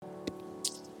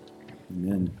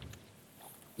Amen.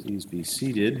 Please be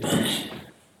seated.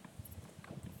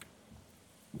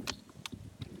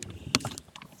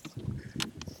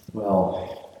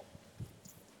 Well,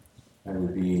 I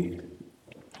would be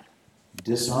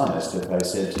dishonest if I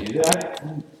said to you that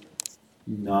I'm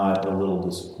not a little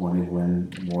disappointed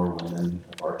when more women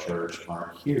of our church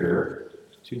aren't here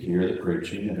to hear the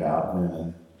preaching about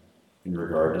women in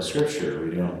regard to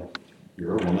Scripture.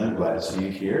 You're a woman, glad to see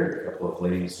you here. A couple of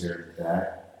ladies here in the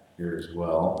back here as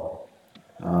well.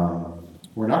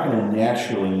 We're not going to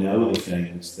naturally know the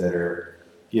things that are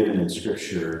given in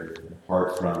Scripture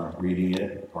apart from reading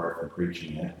it, apart from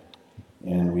preaching it.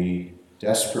 And we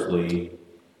desperately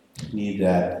need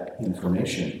that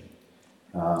information.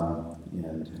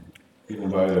 And even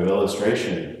by way of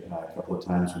illustration, a couple of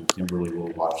times when Kimberly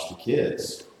will watch the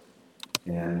kids,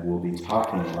 and we'll be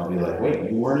talking, and I'll be like, wait,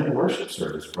 you weren't in worship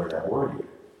service for that, were you?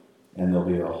 And there'll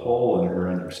be a hole in her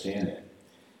understanding.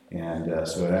 And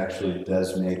so it actually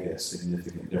does make a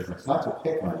significant difference. Not to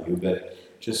pick on you, but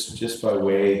just by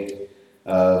way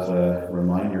of a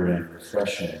reminder and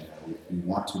refreshing. We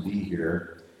want to be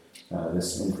here.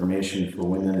 This information for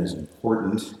women is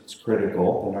important. It's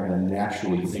critical. They're not going to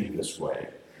naturally think this way.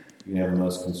 You can have the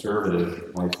most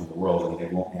conservative wife in the world, and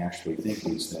they won't actually think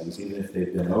these things. Even if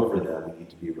they've been over them, we need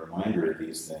to be reminded of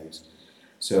these things.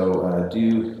 So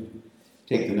do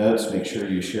take the notes, make sure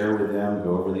you share with them,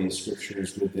 go over these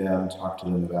scriptures with them, talk to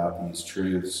them about these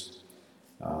truths.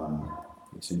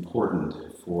 It's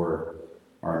important for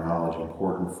our knowledge,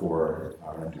 important for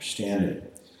our understanding.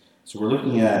 So we're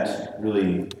looking at,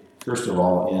 really, first of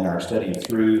all, in our study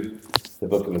through the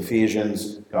book of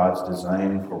Ephesians, God's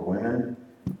design for women,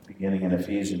 beginning in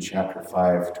Ephesians chapter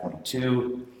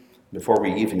 5:22. Before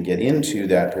we even get into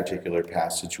that particular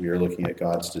passage, we are looking at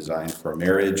God's design for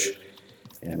marriage.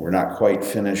 And we're not quite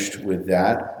finished with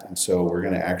that. And so we're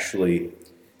going to actually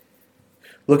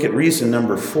look at reason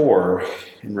number 4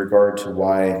 in regard to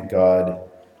why God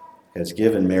has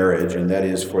given marriage, and that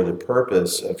is for the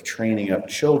purpose of training up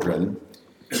children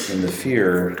in the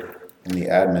fear and the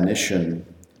admonition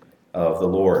of the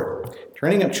Lord.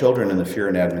 Training up children in the fear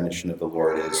and admonition of the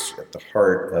Lord is at the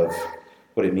heart of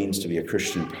what it means to be a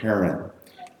Christian parent.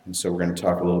 And so we're going to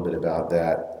talk a little bit about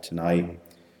that tonight.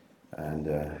 And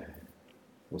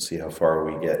we'll see how far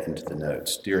we get into the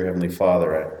notes. Dear Heavenly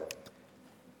Father, I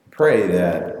pray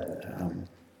that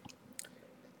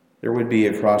there would be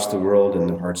across the world in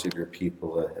the hearts of your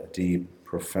people a deep,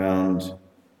 profound,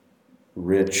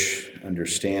 rich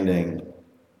understanding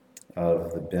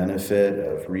of the benefit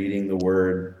of reading the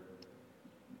Word,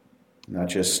 not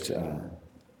just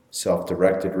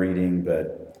self-directed reading,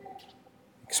 but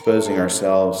exposing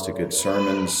ourselves to good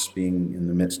sermons, being in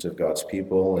the midst of God's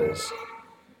people as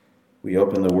we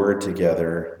open the Word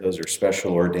together. Those are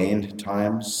special ordained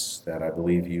times that I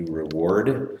believe you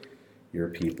reward your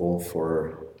people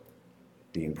for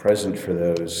being present for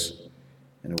those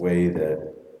in a way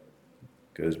that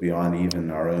goes beyond even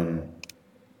our own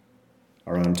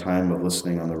time of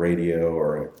listening on the radio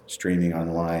or streaming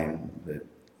online that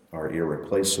are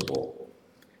irreplaceable.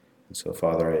 And so,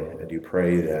 Father, I do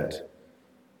pray that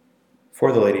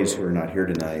for the ladies who are not here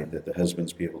tonight, that the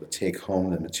husbands be able to take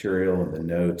home the material and the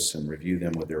notes and review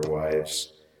them with their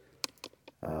wives.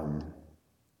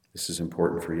 This is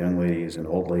important for young ladies and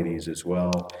old ladies as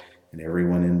well, and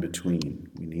everyone in between.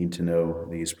 We need to know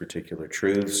these particular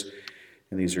truths,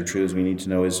 and these are truths we need to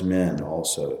know as men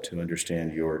also to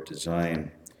understand your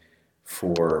design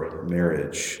for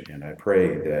marriage. And I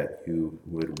pray that you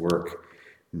would work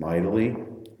mightily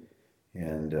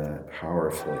and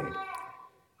powerfully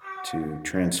to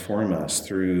transform us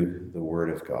through the Word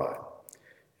of God.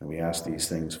 And we ask these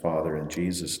things, Father, in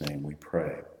Jesus' name we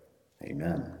pray.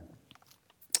 Amen.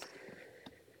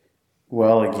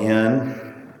 Well,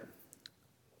 again,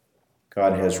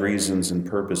 God has reasons and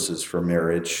purposes for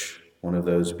marriage, one of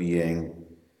those being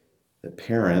that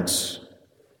parents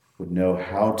would know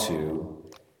how to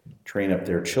train up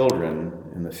their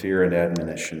children in the fear and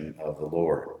admonition of the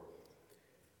Lord.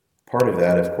 Part of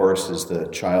that, of course, is the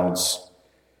child's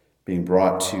being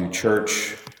brought to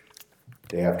church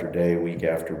day after day, week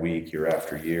after week, year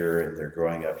after year, in their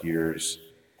growing up years.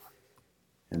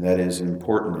 And that is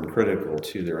important and critical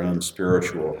to their own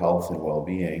spiritual health and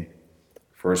well-being,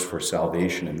 first for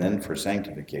salvation and then for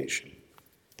sanctification.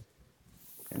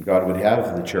 And God would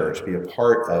have the church be a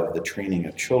part of the training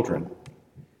of children.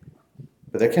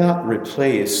 But that cannot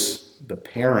replace the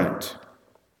parent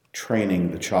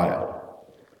training the child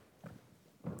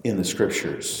in the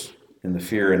Scriptures, in the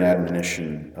fear and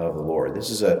admonition of the Lord.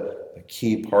 This is a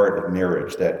key part of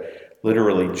marriage, that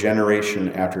literally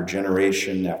generation after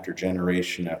generation after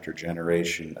generation after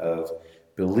generation of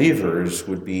believers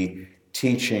would be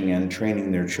teaching and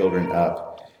training their children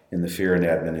up in the fear and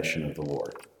admonition of the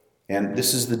Lord. And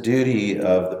this is the duty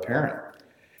of the parent.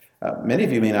 Many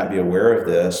of you may not be aware of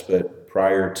this, but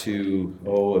prior to,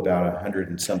 about 100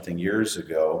 and something years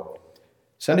ago,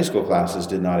 Sunday school classes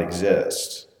did not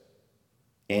exist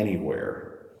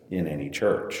anywhere in any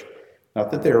church. Not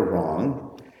that they're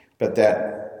wrong, but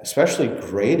that especially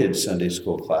graded Sunday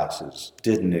school classes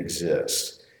didn't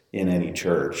exist in any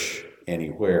church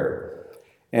anywhere.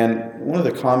 And one of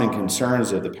the common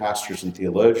concerns of the pastors and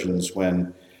theologians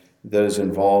when those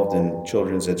involved in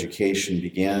children's education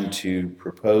began to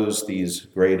propose these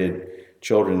graded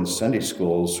children's Sunday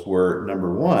schools were,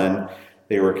 number one,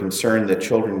 they were concerned that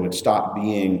children would stop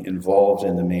being involved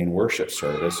in the main worship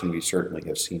service, and we certainly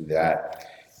have seen that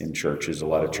in churches. A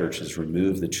lot of churches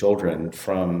remove the children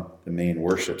from the main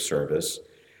worship service.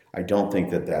 I don't think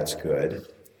that that's good.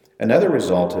 Another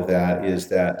result of that is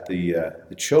that the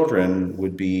children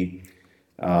would be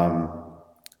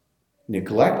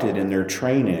neglected in their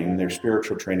training, their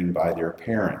spiritual training by their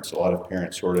parents. A lot of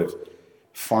parents sort of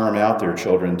farm out their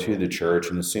children to the church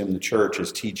and assume the church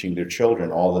is teaching their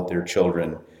children all that their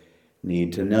children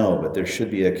need to know. But there should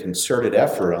be a concerted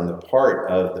effort on the part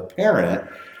of the parent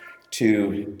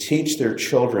to teach their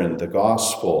children the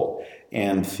gospel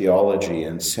and theology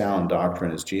and sound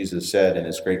doctrine, as Jesus said in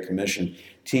his Great Commission,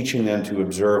 teaching them to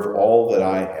observe all that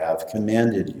I have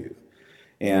commanded you.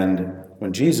 And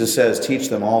when Jesus says, teach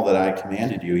them all that I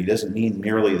commanded you, he doesn't mean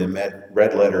merely the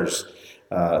red-lettered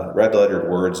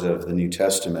words of the New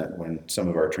Testament, when some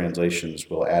of our translations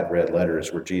will add red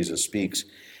letters where Jesus speaks.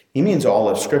 He means all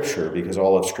of Scripture, because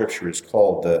all of Scripture is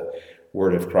called the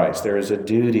Word of Christ. There is a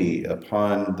duty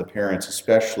upon the parents,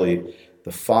 especially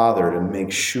the father, to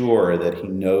make sure that he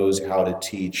knows how to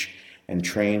teach and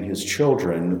train his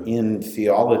children in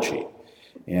theology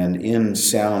and in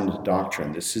sound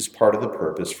doctrine. This is part of the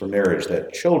purpose for marriage,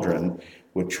 that children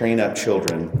would train up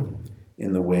children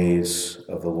in the ways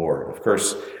of the Lord. Of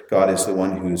course, God is the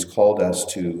one who has called us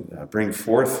to bring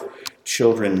forth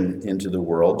children into the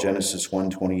world. Genesis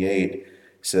 1:28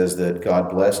 says that God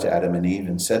blessed Adam and Eve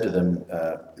and said to them,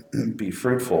 be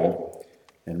fruitful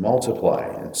and multiply.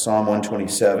 In Psalm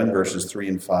 127, verses 3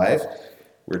 and 5,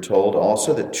 we're told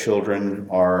also that children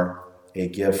are a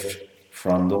gift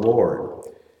from the Lord.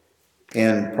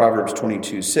 And Proverbs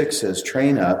 22:6 says,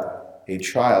 train up a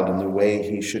child in the way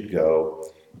he should go,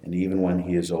 and even when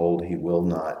he is old, he will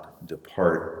not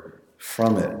depart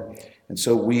from it. And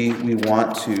so we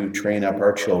want to train up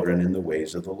our children in the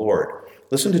ways of the Lord.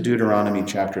 Listen to Deuteronomy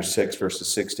chapter 6, verses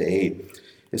 6 to 8.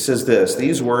 It says this,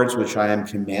 these words which I am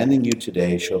commanding you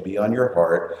today shall be on your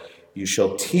heart. You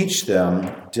shall teach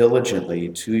them diligently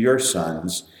to your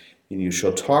sons, and you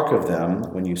shall talk of them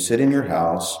when you sit in your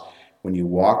house, when you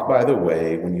walk by the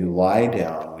way, when you lie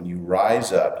down, when you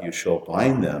rise up, you shall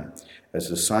bind them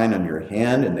as a sign on your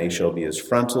hand, and they shall be as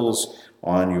frontals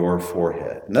on your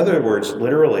forehead. In other words,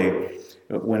 literally,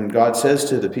 when God says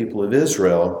to the people of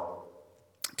Israel,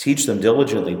 teach them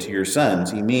diligently to your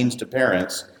sons, he means to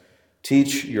parents,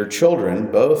 teach your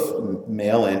children, both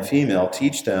male and female,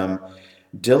 teach them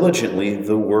diligently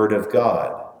the word of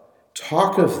God.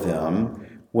 Talk of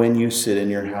them when you sit in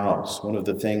your house. One of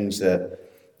the things that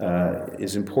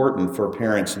is important for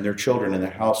parents and their children in the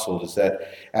household is that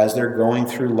as they're going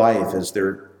through life, as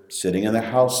they're sitting in the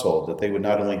household, that they would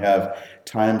not only have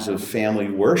times of family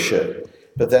worship,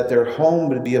 but that their home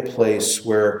would be a place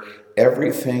where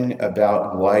everything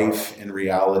about life and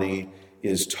reality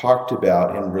is talked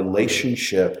about in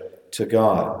relationship to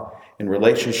God, in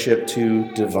relationship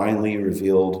to divinely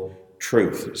revealed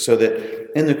truth. So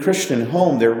that in the Christian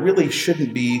home, there really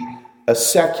shouldn't be a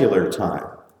secular time.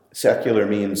 Secular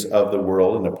means of the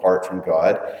world and apart from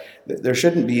God. There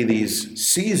shouldn't be these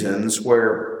seasons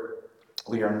where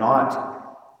we are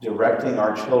not directing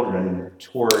our children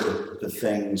toward the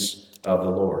things of the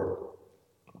Lord.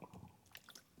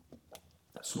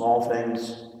 Small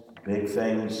things, big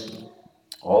things,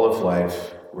 all of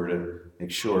life, we're to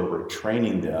make sure we're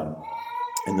training them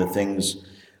in the things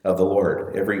of the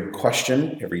Lord. Every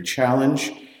question, every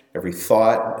challenge, every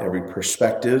thought, every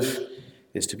perspective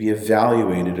is to be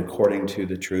evaluated according to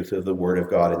the truth of the Word of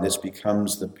God. And this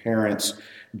becomes the parents'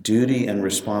 duty and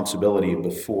responsibility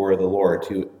before the Lord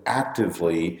to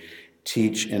actively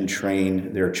teach and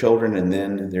train their children and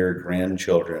then their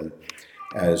grandchildren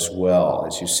as well.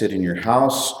 As you sit in your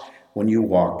house, when you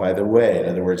walk by the way. In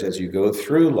other words, as you go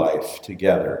through life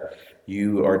together,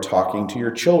 you are talking to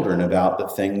your children about the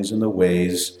things and the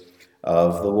ways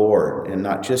of the Lord, and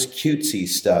not just cutesy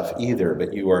stuff either,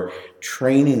 but you are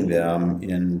training them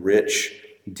in rich,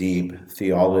 deep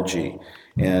theology.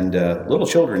 And little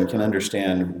children can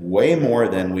understand way more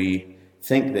than we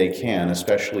think they can,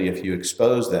 especially if you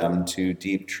expose them to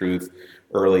deep truth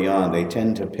early on. They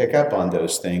tend to pick up on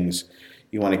those things.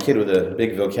 You want a kid with a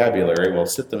big vocabulary, well,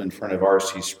 sit them in front of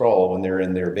R.C. Sproul when they're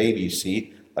in their baby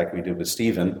seat, like we did with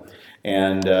Stephen,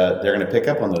 and they're going to pick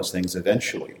up on those things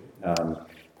eventually.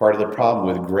 Part of the problem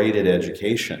with graded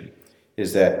education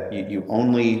is that you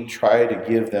only try to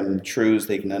give them truths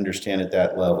they can understand at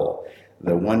that level.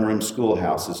 The one-room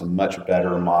schoolhouse is a much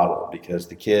better model because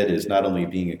the kid is not only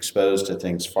being exposed to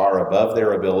things far above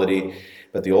their ability,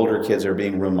 but the older kids are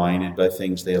being reminded by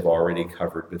things they have already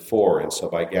covered before. And so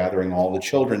by gathering all the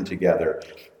children together,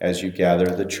 as you gather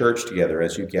the church together,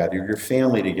 as you gather your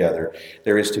family together,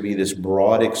 there is to be this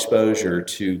broad exposure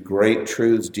to great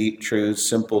truths, deep truths,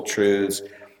 simple truths,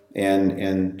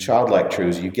 and childlike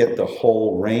truths. You get the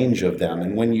whole range of them.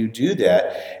 And when you do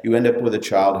that, you end up with a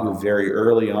child who very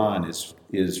early on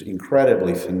is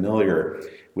incredibly familiar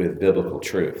with biblical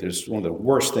truth. There's one of the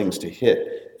worst things to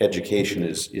hit education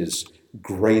is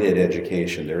graded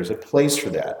education. There is a place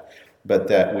for that, but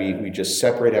that we just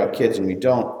separate out kids and we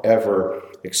don't ever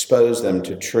expose them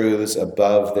to truths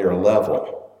above their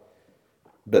level.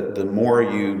 But the more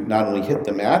you not only hit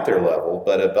them at their level,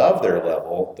 but above their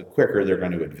level, the quicker they're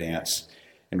going to advance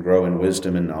and grow in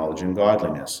wisdom and knowledge and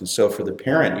godliness. And so for the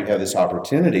parent, you have this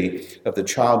opportunity of the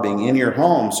child being in your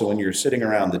home. So when you're sitting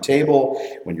around the table,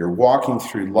 when you're walking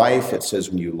through life, it says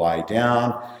when you lie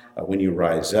down, when you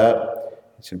rise up.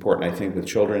 It's important, I think, with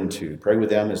children to pray with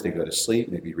them as they go to sleep,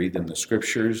 maybe read them the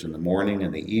scriptures in the morning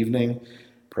and the evening.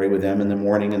 Pray with them in the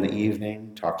morning and the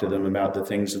evening. Talk to them about the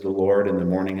things of the Lord in the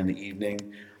morning and the evening.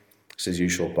 It says, you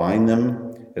shall bind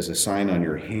them as a sign on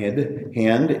your hand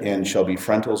and shall be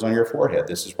frontals on your forehead.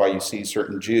 This is why you see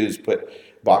certain Jews put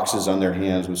boxes on their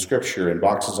hands with Scripture and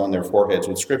boxes on their foreheads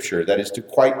with Scripture. That is to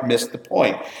quite miss the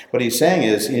point. What he's saying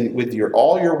is, with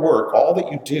all your work, all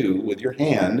that you do with your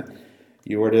hand,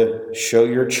 you are to show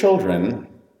your children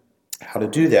how to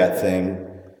do that thing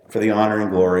for the honor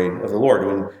and glory of the Lord.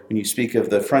 When you speak of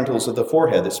the frontals of the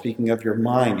forehead, that's speaking of your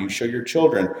mind. You show your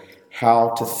children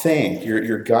how to think.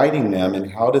 You're guiding them in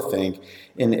how to think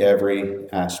in every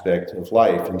aspect of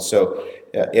life. And so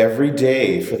every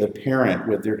day for the parent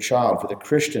with their child, for the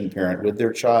Christian parent with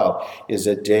their child, is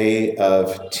a day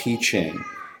of teaching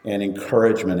and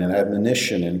encouragement and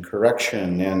admonition and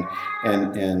correction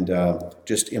and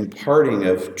just imparting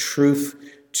of truth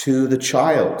to the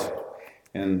child.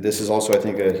 And this is also, I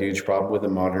think, a huge problem with the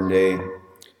modern day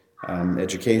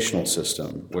educational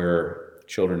system, where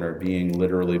children are being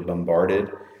literally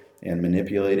bombarded and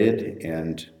manipulated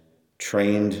and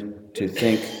trained to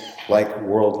think like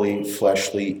worldly,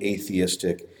 fleshly,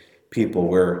 atheistic people,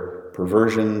 where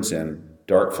perversions and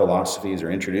dark philosophies are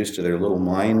introduced to their little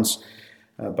minds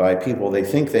by people they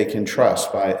think they can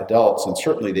trust, by adults, and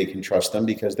certainly they can trust them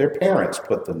because their parents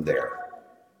put them there.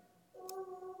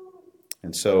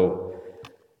 And so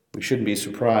we shouldn't be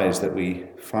surprised that we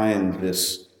find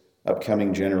this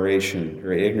upcoming generation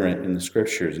very ignorant in the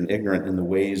Scriptures and ignorant in the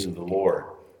ways of the Lord,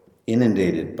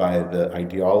 inundated by the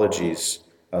ideologies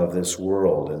of this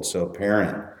world. And so,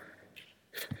 parent,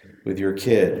 with your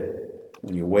kid,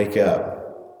 when you wake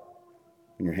up,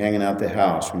 when you're hanging out the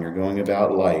house, when you're going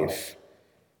about life,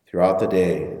 throughout the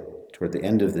day, toward the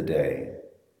end of the day,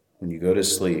 when you go to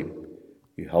sleep,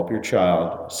 you help your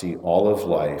child see all of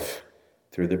life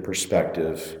through the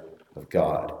perspective of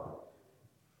God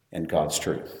and God's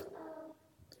truth.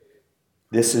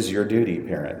 This is your duty,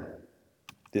 parent.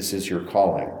 This is your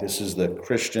calling. This is the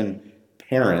Christian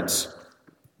parent's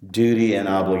duty and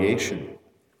obligation.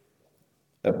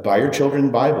 Buy your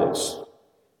children Bibles.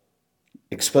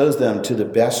 Expose them to the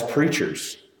best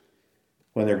preachers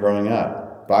when they're growing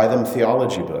up. Buy them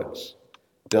theology books.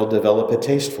 They'll develop a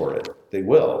taste for it. They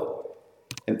will.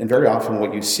 And very often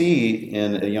what you see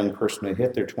in a young person who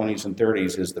hit their 20s and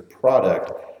 30s is the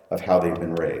product of how they've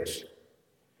been raised.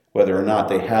 Whether or not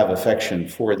they have affection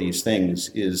for these things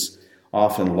is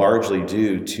often largely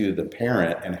due to the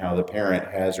parent and how the parent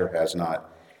has or has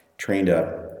not trained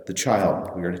up the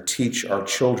child. We are to teach our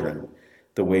children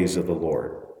the ways of the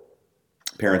Lord.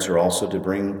 Parents are also to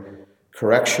bring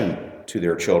correction to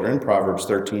their children. Proverbs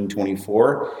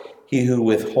 13:24, he who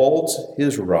withholds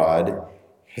his rod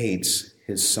hates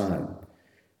his son.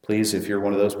 Please, if you're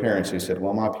one of those parents who said,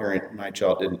 well, my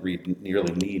child didn't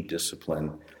nearly need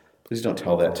discipline, please don't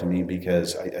tell that to me,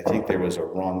 because I think there was a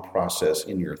wrong process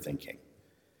in your thinking.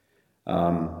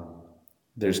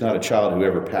 There's not a child who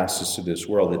ever passes through this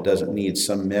world that doesn't need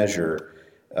some measure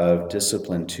of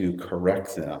discipline to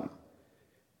correct them.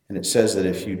 And it says that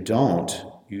if you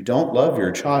don't love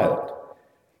your child.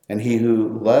 and he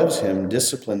who loves him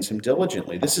disciplines him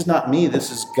diligently. This is not me.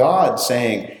 This is God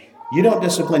saying, you don't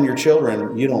discipline your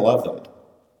children, you don't love them.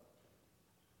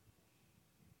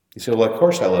 You say, well, of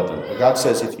course I love them. But God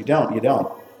says, if you don't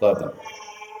love them.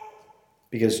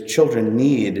 Because children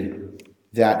need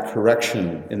that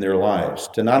correction in their lives,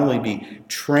 to not only be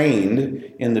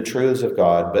trained in the truths of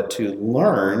God, but to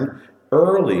learn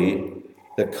early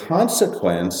the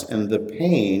consequence and the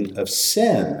pain of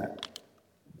sin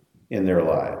in their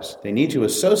lives. They need to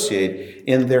associate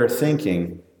in their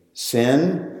thinking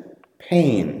sin,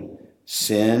 pain,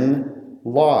 sin,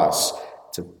 loss.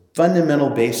 It's a fundamental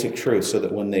basic truth so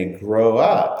that when they grow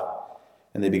up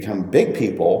and they become big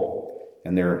people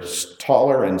and they're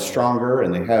taller and stronger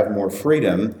and they have more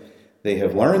freedom, they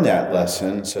have learned that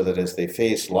lesson so that as they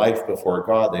face life before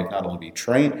God, they've not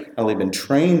only been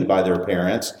trained by their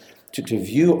parents to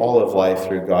view all of life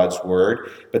through God's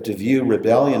word, but to view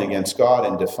rebellion against God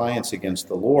and defiance against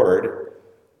the Lord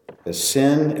as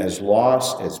sin, as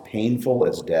loss, as painful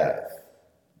as death.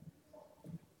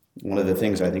 One of the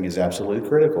things I think is absolutely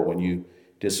critical when you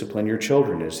discipline your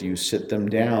children is you sit them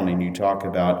down and you talk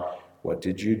about, what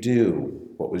did you do?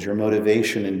 What was your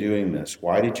motivation in doing this?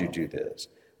 Why did you do this?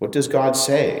 What does God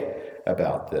say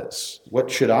about this? What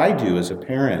should I do as a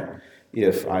parent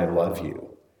if I love you?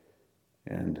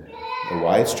 And a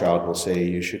wise child will say,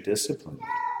 you should discipline me.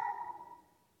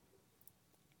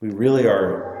 We really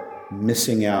are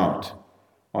missing out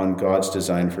on God's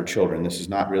design for children. This is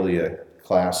not really a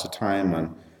class, a time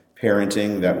on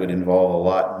parenting that would involve a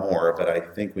lot more, but I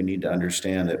think we need to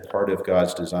understand that part of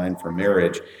God's design for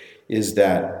marriage is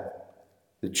that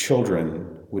the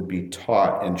children would be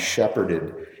taught and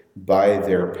shepherded by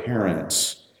their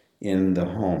parents in the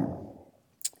home.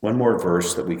 One more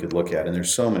verse that we could look at, and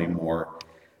there's so many more,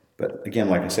 but again,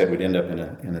 like I said, we'd end up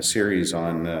in a series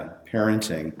on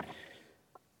parenting.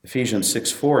 Ephesians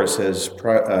 6:4 says,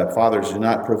 fathers, do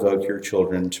not provoke your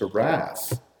children to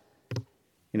wrath.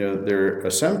 You know, there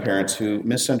are some parents who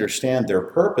misunderstand their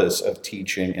purpose of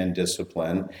teaching and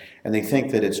discipline, and they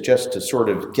think that it's just to sort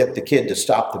of get the kid to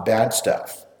stop the bad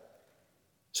stuff.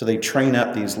 So they train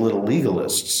up these little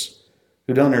legalists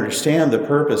who don't understand the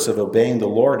purpose of obeying the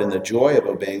Lord and the joy of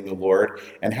obeying the Lord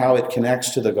and how it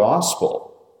connects to the gospel.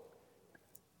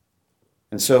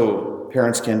 And so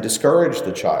parents can discourage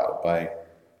the child by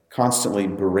constantly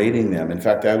berating them. In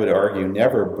fact, I would argue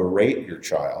never berate your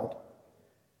child,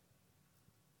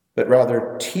 but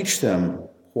rather teach them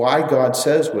why God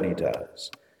says what he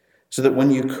does, so that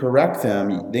when you correct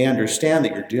them, they understand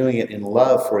that you're doing it in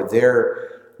love for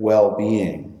their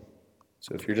well-being.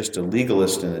 So if you're just a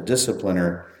legalist and a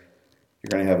discipliner, you're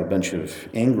going to have a bunch of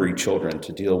angry children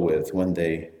to deal with when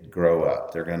they grow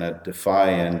up. They're going to defy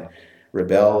and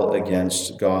rebel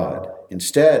against God.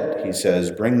 Instead, he says,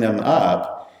 bring them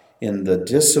up in the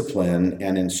discipline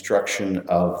and instruction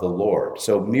of the Lord.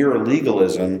 So mere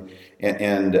legalism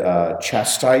and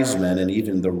chastisement and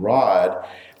even the rod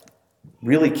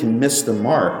really can miss the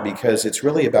mark, because it's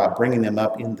really about bringing them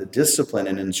up in the discipline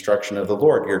and instruction of the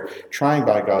Lord. You're trying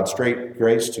by God's great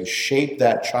grace to shape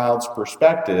that child's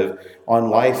perspective on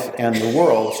life and the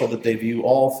world so that they view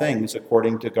all things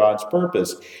according to God's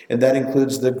purpose. And that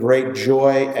includes the great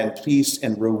joy and peace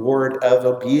and reward of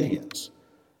obedience,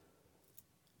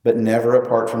 but never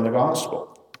apart from the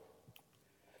gospel.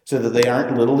 So that they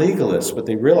aren't little legalists, but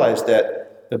they realize that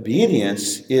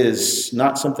obedience is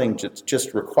not something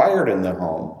just required in the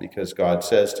home, because God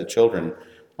says to children,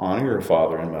 honor your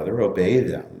father and mother, obey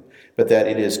them, but that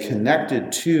it is connected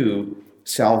to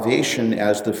salvation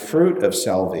as the fruit of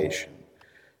salvation,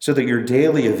 so that you're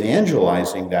daily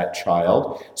evangelizing that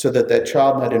child, so that that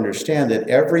child might understand that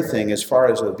everything as far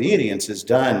as obedience is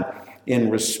done in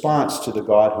response to the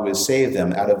God who has saved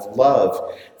them, out of love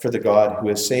for the God who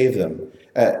has saved them,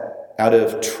 out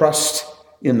of trust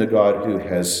in the God who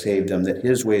has saved them, that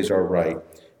his ways are right,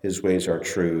 his ways are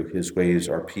true, his ways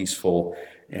are peaceful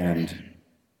and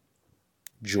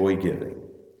joy-giving.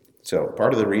 So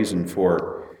part of the reason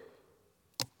for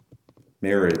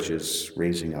marriage is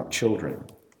raising up children.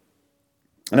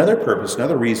 Another purpose,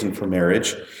 another reason for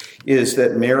marriage is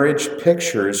that marriage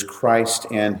pictures Christ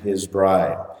and his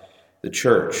bride, the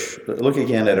church. Look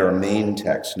again at our main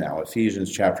text now,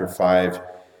 Ephesians chapter 5,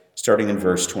 starting in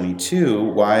verse 22,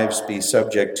 wives, be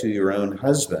subject to your own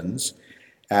husbands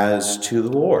as to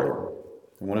the Lord.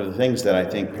 And one of the things that I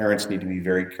think parents need to be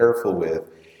very careful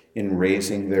with in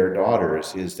raising their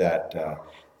daughters is that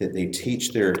they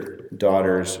teach their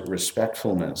daughters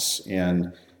respectfulness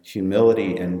and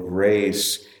humility and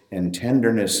grace and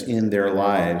tenderness in their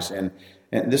lives. And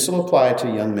this will apply to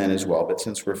young men as well, but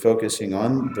since we're focusing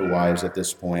on the wives at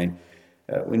this point,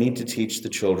 we need to teach the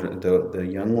children, the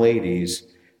young ladies,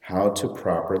 how to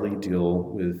properly deal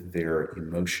with their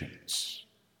emotions.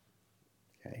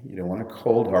 Okay? You don't want a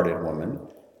cold-hearted woman.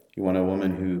 You want a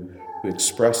woman who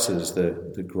expresses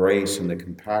the grace and the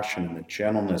compassion and the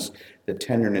gentleness, the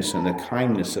tenderness and the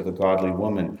kindness of a godly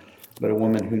woman, but a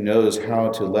woman who knows how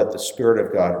to let the Spirit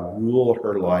of God rule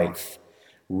her life,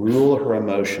 rule her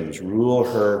emotions, rule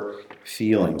her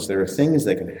feelings. There are things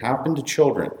that can happen to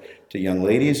children, to young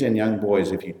ladies and young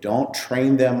boys, if you don't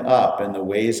train them up in the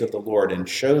ways of the Lord and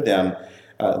show them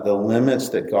the limits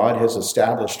that God has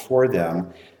established for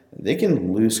them. They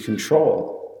can lose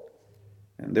control.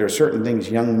 And there are certain things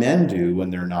young men do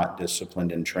when they're not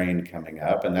disciplined and trained coming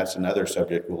up, and that's another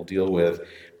subject we'll deal with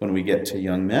when we get to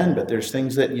young men. But there's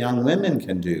things that young women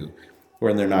can do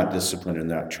when they're not disciplined and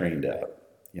not trained up.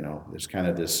 You know, there's kind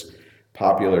of this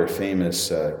popular,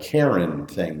 famous Karen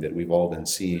thing that we've all been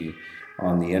seeing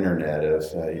on the internet of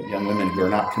young women who are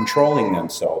not controlling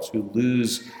themselves, who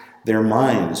lose their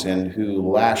minds and who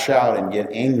lash out and get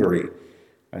angry.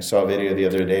 I saw a video the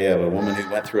other day of a woman who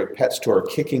went through a pet store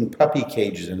kicking puppy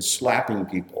cages and slapping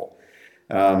people.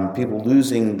 People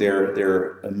losing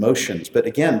their emotions. But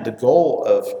again, the goal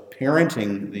of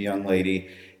parenting the young lady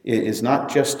is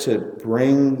not just to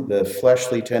bring the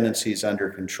fleshly tendencies under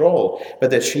control,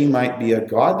 but that she might be a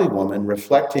godly woman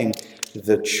reflecting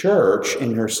the church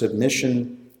in her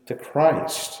submission to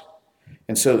Christ.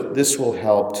 And so this will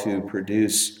help to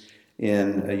produce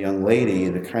in a young lady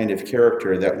the kind of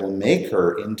character that will make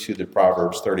her into the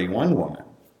Proverbs 31 woman.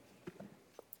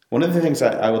 One of the things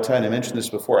I will tell you, and I mentioned this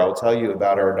before, I will tell you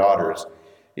about our daughters,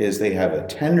 is they have a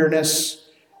tenderness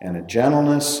and a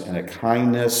gentleness and a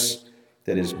kindness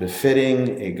that is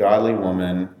befitting a godly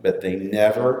woman, but they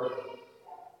never,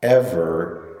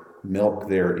 ever milk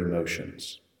their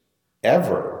emotions.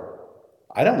 Ever.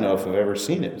 I don't know if I've ever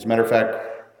seen it. As a matter of fact,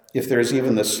 if there's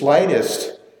even the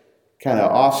slightest kind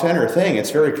of off-center thing,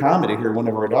 it's very common to hear one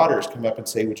of our daughters come up and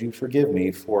say, "Would you forgive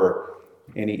me for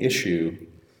any issue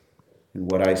in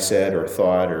what I said or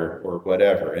thought or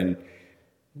whatever?" And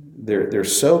they're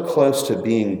so close to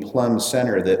being plumb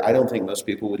center that I don't think most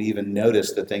people would even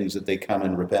notice the things that they come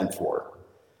and repent for.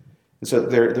 And so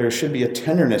there should be a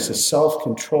tenderness, a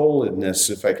self-controlledness,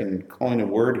 if I can coin a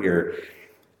word here,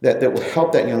 that will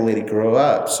help that young lady grow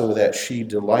up so that she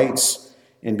delights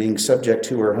in being subject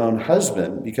to her own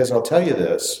husband. Because I'll tell you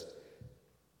this,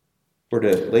 for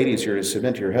the ladies, you're to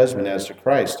submit to your husband as to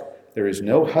Christ. There is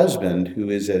no husband who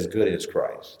is as good as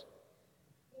Christ.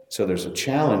 So there's a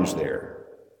challenge there,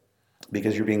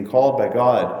 because you're being called by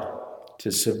God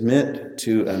to submit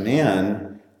to a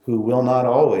man who will not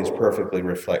always perfectly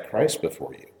reflect Christ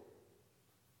before you,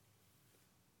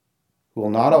 who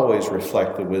will not always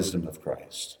reflect the wisdom of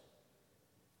Christ.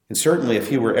 And certainly if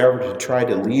he were ever to try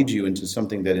to lead you into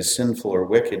something that is sinful or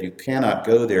wicked, you cannot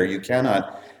go there. You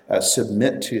cannot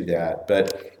submit to that.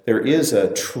 But there is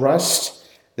a trust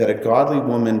that a godly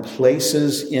woman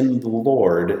places in the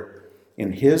Lord,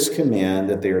 in his command,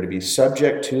 that they are to be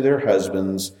subject to their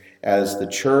husbands as the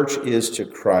church is to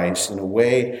Christ, in a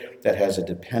way that has a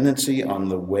dependency on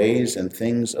the ways and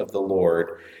things of the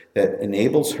Lord, that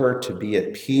enables her to be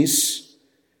at peace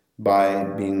by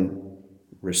being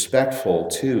respectful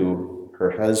to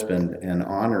her husband and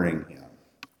honoring him.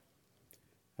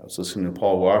 I was listening to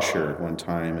Paul Washer one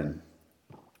time, and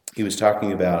he was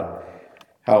talking about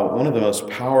how one of the most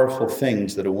powerful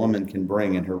things that a woman can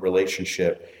bring in her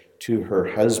relationship to her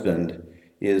husband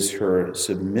is her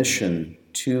submission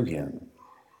to him.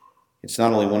 It's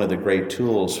not only one of the great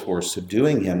tools for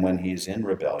subduing him when he's in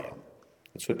rebellion.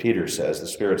 That's what Peter says. The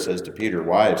Spirit says to Peter,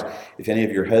 "Wives, if any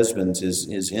of your husbands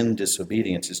is in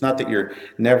disobedience," it's not that you're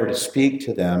never to speak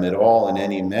to them at all in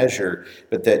any measure,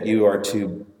 but that you are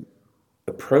to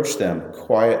approach them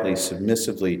quietly,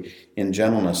 submissively, in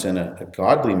gentleness. And a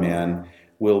godly man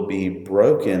will be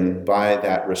broken by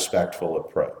that respectful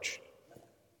approach.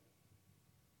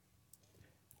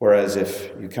 Whereas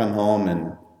if you come home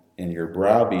and you're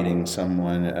browbeating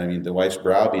someone, the wife's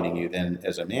browbeating you, then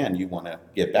as a man, you want to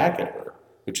get back at her,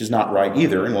 which is not right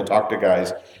either, and we'll talk to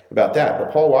guys about that.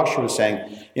 But Paul Washer was saying,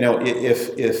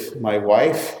 if my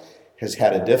wife has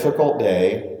had a difficult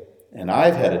day, and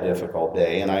I've had a difficult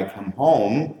day, and I come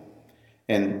home,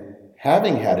 and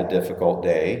having had a difficult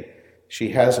day, she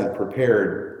hasn't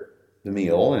prepared the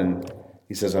meal, and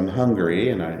he says, "I'm hungry,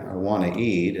 and I want to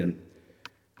eat," and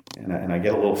I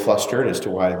get a little flustered as to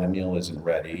why the meal isn't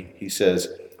ready. He says,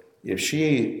 if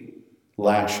she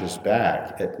lashes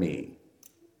back at me,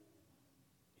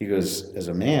 he goes, as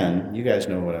a man, you guys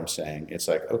know what I'm saying. It's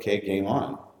like, okay, game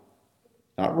on.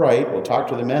 Not right. We'll talk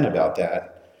to the men about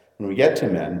that when we get to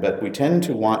men. But we tend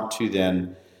to want to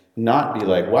then not be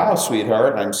like, wow,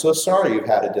 sweetheart, I'm so sorry you've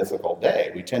had a difficult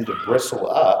day. We tend to bristle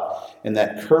up, and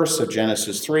that curse of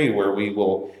Genesis 3, where we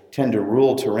will tend to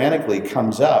rule tyrannically,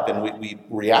 comes up, and we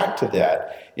react to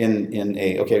that in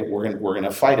a, okay, we're going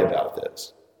to fight about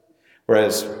this.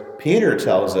 Whereas Peter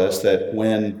tells us that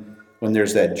when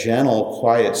there's that gentle,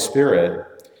 quiet spirit,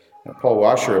 Paul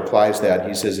Washer applies that.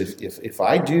 He says, if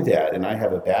I do that and I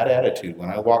have a bad attitude, when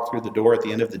I walk through the door at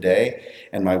the end of the day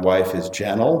and my wife is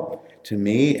gentle to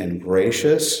me and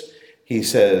gracious, he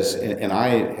says, and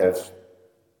I have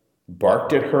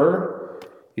barked at her,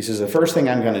 he says, the first thing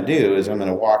I'm going to do is I'm going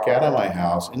to walk out of my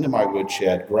house into my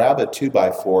woodshed, grab a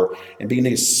 2x4, and begin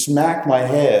to smack my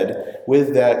head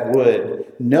with that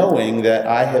wood, knowing that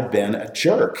I have been a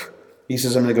jerk. He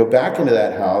says, I'm going to go back into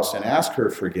that house and ask her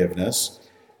forgiveness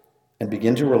and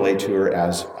begin to relate to her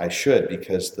as I should,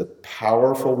 because the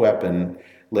powerful weapon,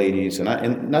 ladies,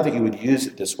 and not that you would use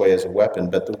it this way as a weapon,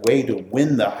 but the way to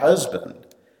win the husband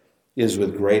is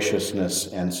with graciousness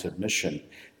and submission.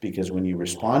 Because when you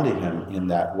respond to him in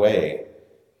that way,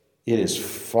 it is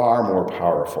far more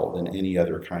powerful than any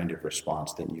other kind of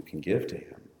response that you can give to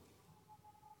him.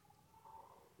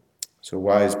 So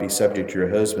wives, be subject to your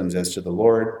husbands as to the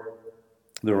Lord.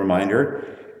 The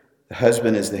reminder, the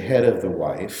husband is the head of the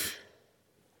wife.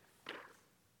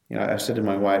 I said to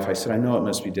my wife, I know it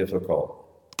must be difficult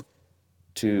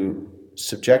to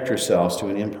subject yourselves to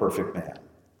an imperfect man.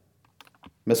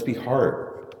 It must be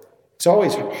hard. It's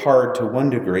always hard to one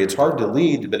degree. It's hard to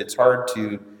lead, but it's hard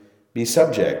to be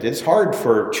subject. It's hard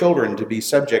for children to be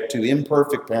subject to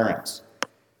imperfect parents,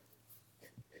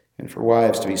 and for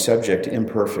wives to be subject to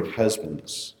imperfect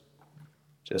husbands.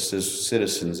 Just as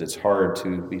citizens, it's hard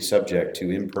to be subject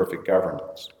to imperfect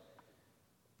governments.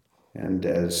 And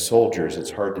as soldiers,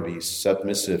 it's hard to be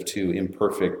submissive to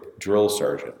imperfect drill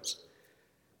sergeants.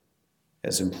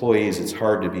 As employees, it's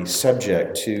hard to be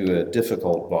subject to a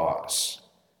difficult boss.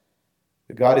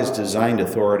 But God has designed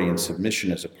authority and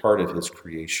submission as a part of his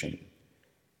creation.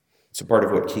 It's a part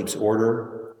of what keeps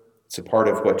order. It's a part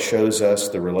of what shows us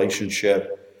the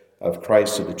relationship of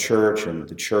Christ to the church and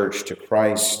the church to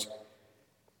Christ.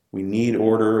 We need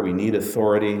order. We need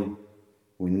authority.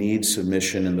 We need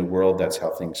submission in the world. That's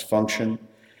how things function.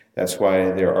 That's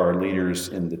why there are leaders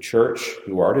in the church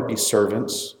who are to be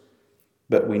servants,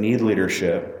 but we need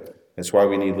leadership. That's why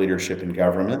we need leadership in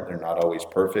government. They're not always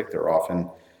perfect. They're often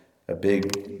a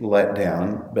big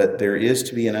letdown, but there is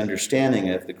to be an understanding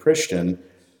of the Christian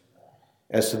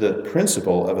as to the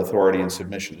principle of authority and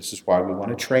submission. This is why we want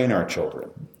to train our children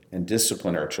and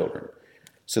discipline our children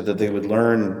so that they would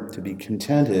learn to be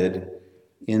contented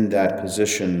in that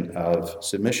position of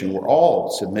submission. We're all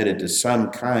submitted to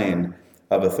some kind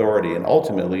of authority, and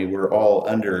ultimately we're all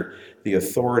under the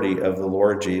authority of the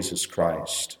Lord Jesus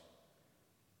Christ.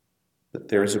 But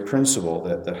there is a principle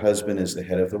that the husband is the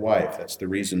head of the wife. That's the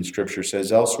reason Scripture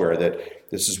says elsewhere that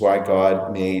this is why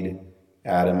God made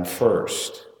Adam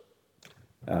first.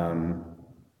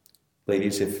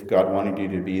 Ladies, if God wanted you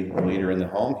to be the leader in the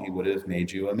home, he would have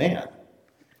made you a man.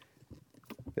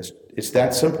 It's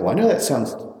that simple. I know that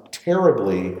sounds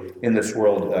terribly, in this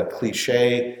world,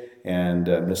 cliche and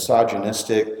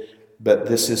misogynistic, but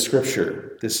this is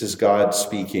Scripture. This is God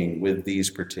speaking with these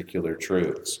particular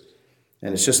truths.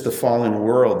 And it's just the fallen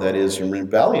world that is in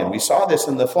rebellion. We saw this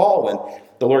in the fall when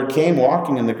the Lord came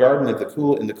walking in the garden in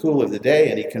the cool of the day,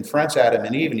 and he confronts Adam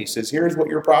and Eve, and he says, here's what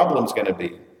your problem's going to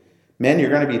be. Men, you're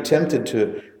going to be tempted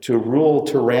to rule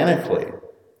tyrannically.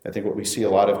 I think what we see a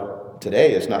lot of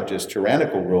today is not just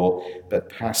tyrannical rule, but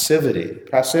passivity.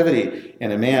 Passivity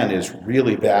in a man is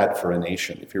really bad for a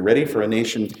nation. If you're ready for a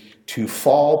nation to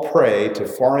fall prey to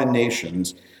foreign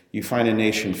nations, you find a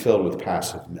nation filled with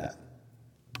passive men.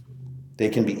 They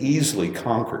can be easily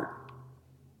conquered.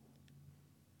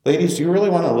 Ladies, do you really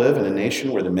want to live in a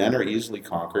nation where the men are easily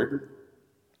conquered?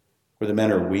 Where the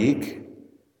men are weak?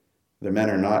 Where the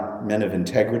men are not men of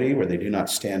integrity? Where they do not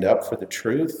stand up for the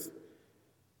truth?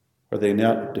 Where they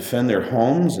not defend their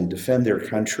homes and defend their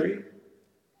country?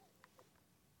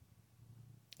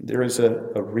 There is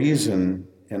a reason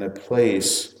and a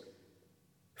place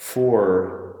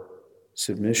for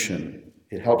submission.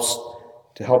 It helps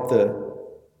to help the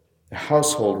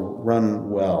household run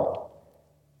well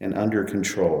and under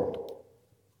control.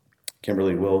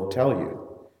 Kimberly will tell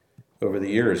you, over the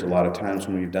years, a lot of times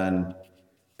when we've done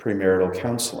premarital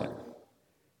counseling,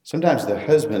 sometimes the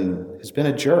husband has been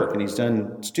a jerk and he's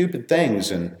done stupid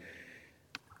things, and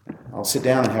I'll sit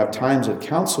down and have times of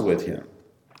counsel with him.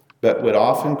 But what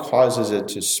often causes it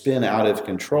to spin out of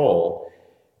control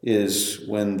is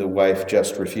when the wife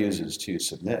just refuses to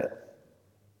submit.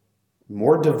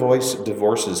 More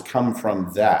divorces come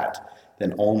from that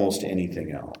than almost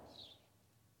anything else.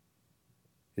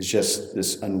 is just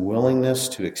this unwillingness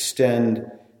to extend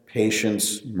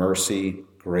patience, mercy,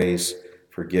 grace,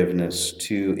 forgiveness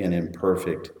to an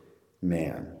imperfect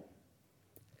man.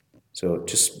 So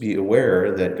just be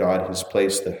aware that God has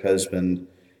placed the husband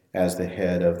as the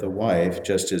head of the wife,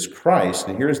 just as Christ,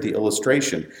 and here's the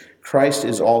illustration, Christ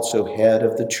is also head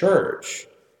of the church.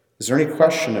 Is there any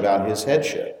question about his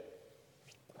headship?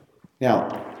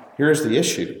 Now, here's the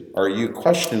issue. Are you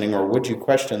questioning, or would you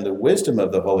question, the wisdom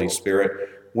of the Holy Spirit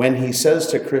when he says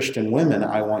to Christian women,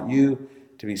 I want you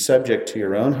to be subject to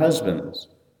your own husbands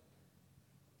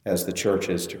as the church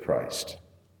is to Christ?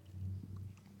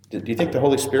 Do you think the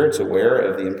Holy Spirit's aware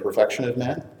of the imperfection of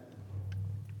man?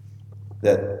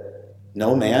 That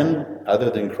no man other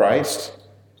than Christ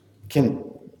can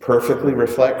perfectly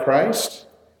reflect Christ?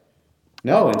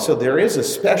 No, and so there is a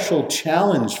special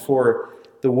challenge for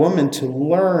the woman to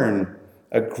learn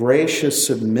a gracious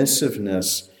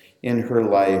submissiveness in her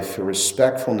life, a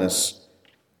respectfulness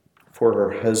for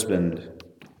her husband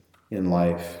in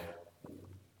life.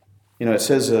 You know, it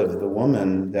says of the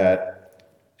woman that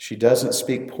she doesn't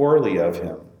speak poorly of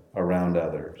him around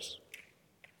others.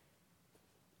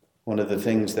 One of the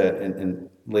things that, and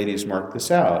ladies mark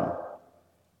this out,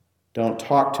 don't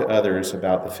talk to others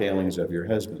about the failings of your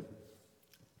husband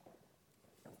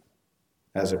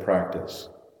as a practice.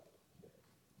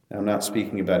 Now, I'm not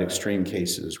speaking about extreme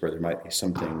cases where there might be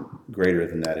something greater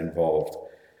than that involved,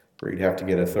 where you'd have to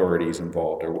get authorities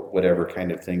involved or whatever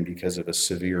kind of thing because of a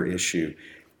severe issue.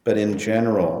 But in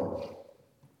general,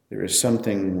 there is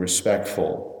something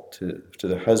respectful to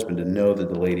the husband to know that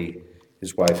the lady,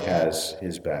 his wife, has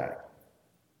his back.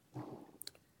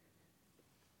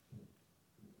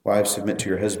 Wives, submit to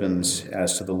your husbands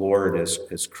as to the Lord,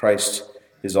 as Christ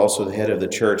is also the head of the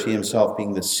church, he himself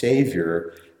being the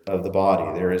Savior of the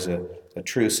body. There is a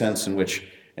true sense in which,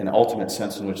 an ultimate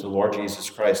sense in which the Lord Jesus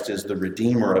Christ is the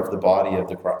Redeemer of the body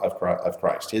of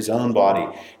Christ, his own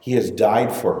body. He has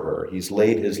died for her. He's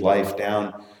laid his life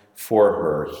down for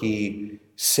her. He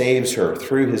saves her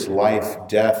through his life,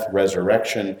 death,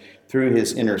 resurrection, through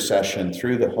his intercession,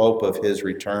 through the hope of his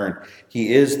return.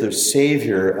 He is the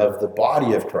Savior of the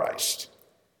body of Christ.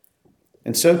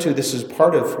 And so too, this is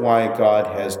part of why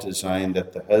God has designed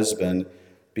that the husband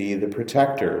be the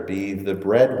protector, be the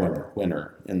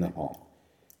breadwinner in the home,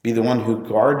 be the one who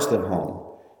guards the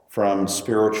home from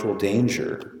spiritual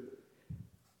danger.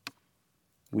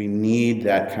 We need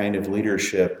that kind of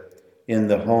leadership in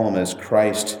the home as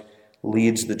Christ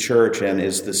leads the church and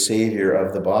is the Savior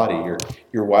of the body.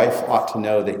 Your wife ought to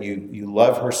know that you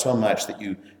love her so much that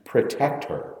you protect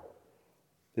her.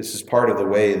 This is part of the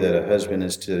way that a husband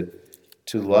is to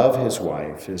love his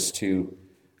wife, is to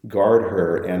guard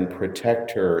her and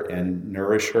protect her and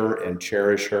nourish her and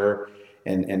cherish her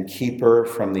and keep her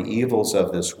from the evils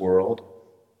of this world.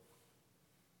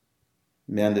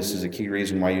 Men, this is a key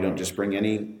reason why you don't just bring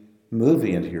any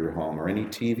movie into your home or any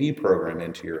TV program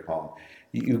into your home.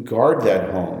 You guard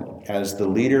that home as the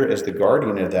leader, as the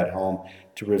guardian of that home,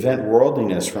 to prevent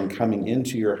worldliness from coming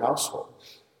into your household.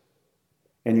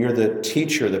 And you're the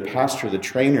teacher, the pastor, the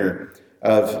trainer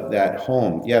of that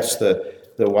home. Yes, the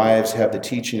wives have the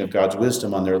teaching of God's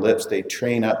wisdom on their lips. They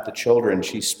train up the children.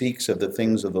 She speaks of the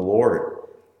things of the Lord.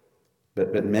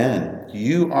 But men,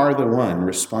 you are the one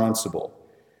responsible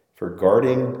for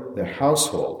guarding the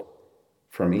household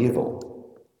from evil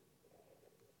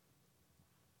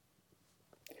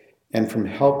and from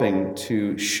helping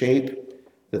to shape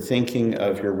the thinking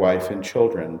of your wife and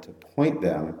children, to point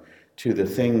them to the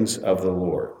things of the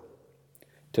Lord,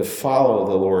 to follow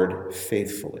the Lord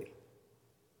faithfully.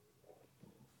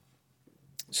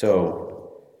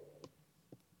 So,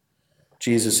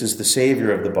 Jesus is the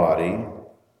Savior of the body.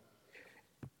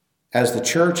 As the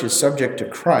church is subject to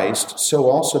Christ, so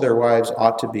also their wives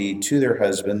ought to be to their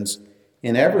husbands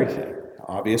in everything.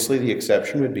 Obviously, the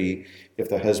exception would be if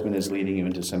the husband is leading you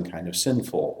into some kind of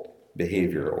sinful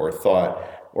behavior or thought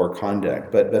or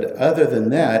conduct. But other than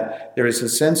that, there is a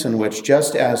sense in which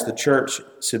just as the church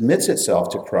submits itself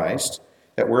to Christ,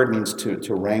 that word means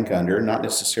to rank under, not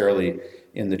necessarily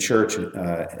in the church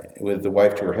with the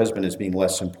wife to her husband as being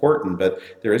less important, but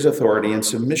there is authority and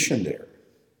submission there.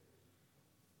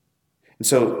 And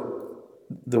so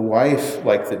the wife,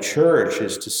 like the church,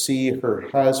 is to see her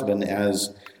husband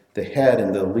as the head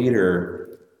and the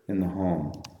leader in the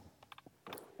home.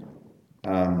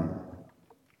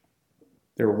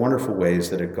 There are wonderful ways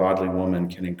that a godly woman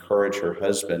can encourage her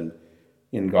husband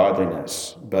in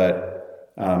godliness,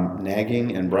 but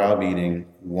nagging and browbeating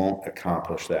won't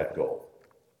accomplish that goal.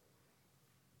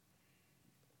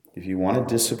 If you want a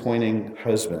disappointing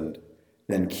husband,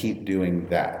 then keep doing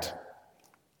that.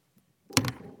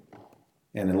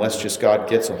 and unless just God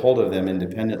gets a hold of them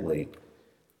independently,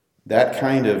 that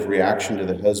kind of reaction to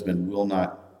the husband will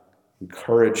not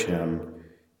encourage him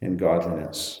in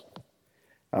godliness.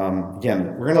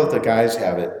 Again, we're going to let the guys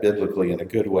have it biblically in a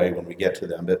good way when we get to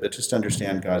them, but just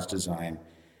understand God's design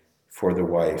for the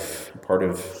wife, part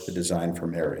of the design for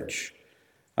marriage.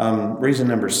 Reason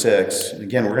number 6,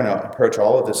 again, we're going to approach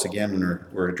all of this again when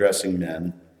we're addressing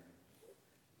men.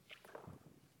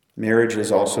 Marriage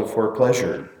is also for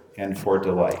pleasure and for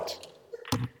delight,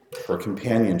 for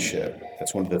companionship.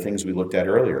 That's one of the things we looked at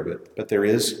earlier, but there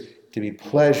is to be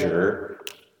pleasure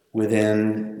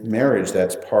within marriage.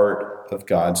 That's part of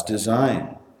God's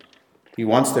design. He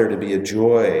wants there to be a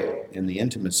joy in the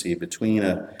intimacy between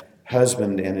a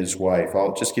husband and his wife.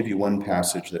 I'll just give you one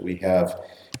passage that we have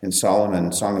in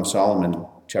Solomon, Song of Solomon,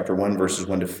 chapter 1, verses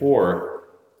 1 to 4.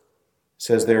 It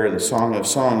says there, the Song of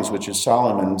Songs, which is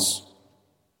Solomon's.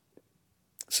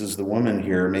 This is the woman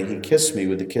here. May he kiss me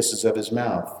with the kisses of his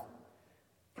mouth.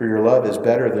 For your love is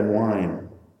better than wine.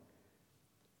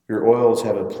 Your oils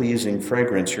have a pleasing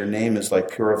fragrance. Your name is like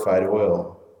purified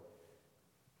oil.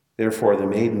 Therefore the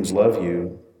maidens love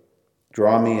you.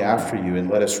 Draw me after you and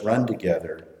let us run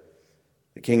together.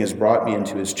 The king has brought me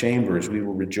into his chambers. We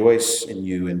will rejoice in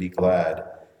you and be glad.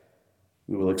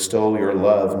 We will extol your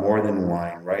love more than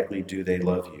wine. Rightly do they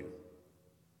love you.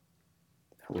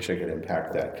 I wish I could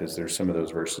unpack that, because there's some of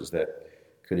those verses that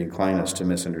could incline us to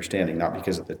misunderstanding, not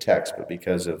because of the text, but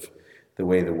because of the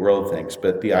way the world thinks.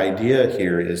 But the idea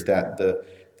here is that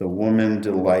the woman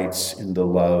delights in the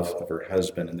love of her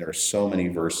husband, and there are so many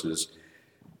verses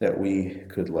that we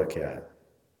could look at.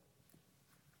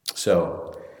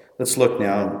 So let's look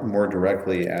now more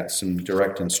directly at some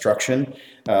direct instruction.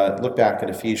 Look back at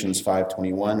Ephesians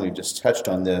 5:21. We've just touched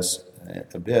on this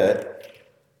a bit.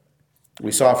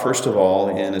 We saw, first of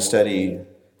all, in a study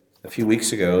a few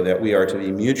weeks ago, that we are to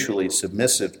be mutually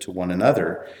submissive to one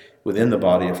another within the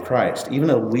body of Christ. Even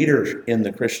a leader in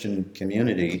the Christian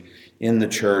community, in the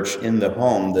church, in the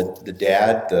home, the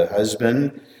dad, the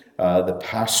husband, the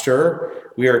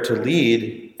pastor, we are to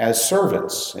lead as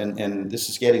servants. And this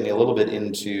is getting a little bit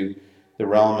into the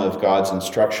realm of God's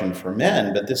instruction for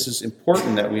men, but this is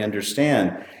important that we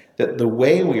understand that the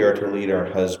way we are to lead our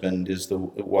husband is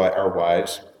our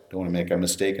wives. Don't want to make a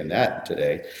mistake in that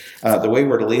today. The way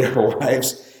we're to lead our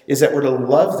wives is that we're to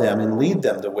love them and lead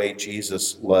them the way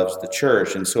Jesus loves the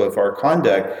church. And so if our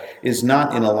conduct is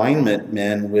not in alignment,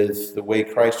 men, with the way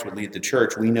Christ would lead the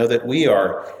church, we know that we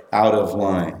are out of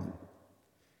line.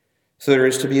 So there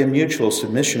is to be a mutual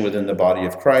submission within the body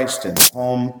of Christ in the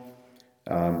home.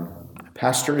 A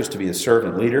pastor is to be a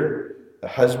servant leader. The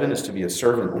husband is to be a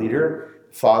servant leader.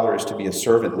 The father is to be a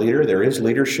servant leader. There is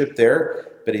leadership there,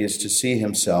 but he is to see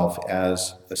himself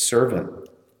as a servant.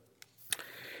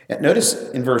 And notice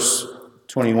in verse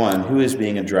 21, who is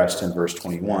being addressed in verse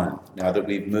 21? Now that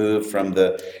we've moved from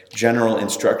the general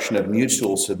instruction of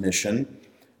mutual submission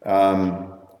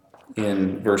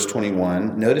in verse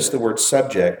 21, notice the word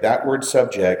subject. That word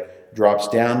subject drops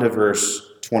down to verse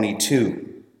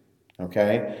 22.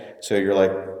 Okay? So you're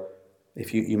like,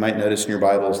 if you might notice in your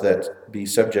Bibles that be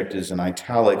subject is in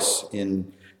italics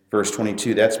in verse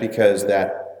 22. That's because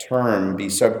that term, be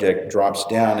subject, drops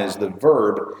down as the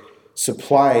verb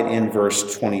supplied in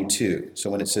verse 22. So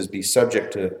when it says be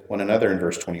subject to one another in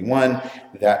verse 21,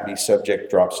 that be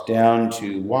subject drops down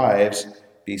to wives,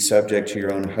 be subject to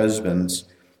your own husbands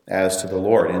as to the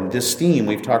Lord. And this theme,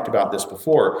 we've talked about this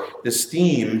before, this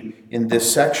theme in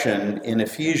this section in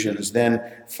Ephesians then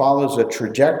follows a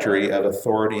trajectory of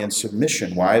authority and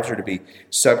submission. Wives are to be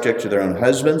subject to their own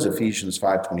husbands, Ephesians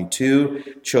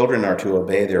 5:22. Children are to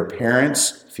obey their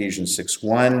parents, Ephesians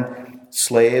 6:1.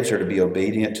 Slaves are to be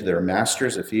obedient to their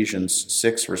masters, Ephesians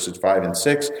 6, verses 5 and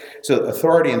 6. So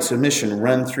authority and submission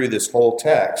run through this whole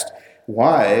text.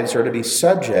 Wives are to be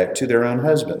subject to their own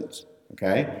husbands,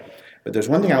 okay? But there's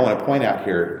one thing I want to point out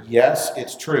here. Yes,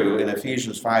 it's true in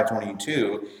Ephesians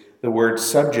 5:22, the word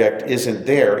subject isn't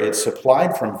there. It's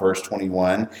supplied from verse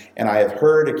 21. And I have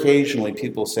heard occasionally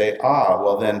people say,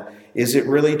 well then, is it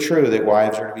really true that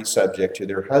wives are to be subject to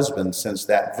their husbands since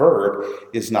that verb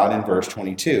is not in verse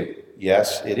 22?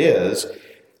 Yes, it is.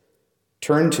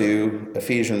 Turn to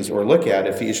Ephesians, or look at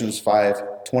Ephesians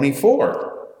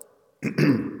 5:24.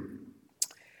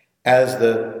 As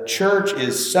the church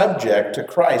is subject to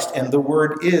Christ, and the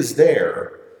word is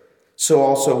there, so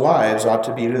also wives ought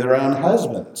to be to their own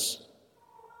husbands.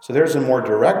 So there's a more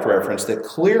direct reference that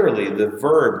clearly the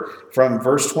verb from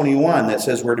verse 21 that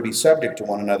says we're to be subject to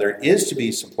one another is to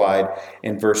be supplied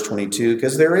in verse 22,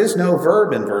 because there is no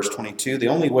verb in verse 22. The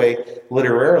only way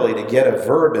literarily to get a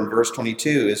verb in verse 22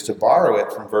 is to borrow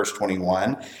it from verse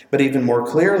 21. But even more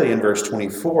clearly in verse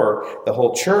 24, the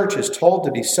whole church is told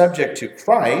to be subject to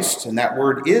Christ, and that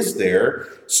word is there,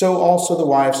 so also the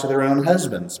wives to their own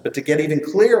husbands. But to get even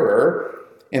clearer,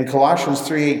 in Colossians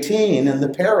 3:18, in the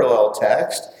parallel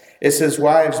text, it says,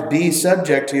 wives, be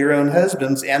subject to your own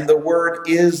husbands, and the word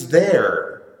is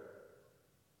there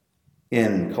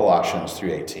in Colossians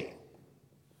 3:18.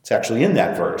 It's actually in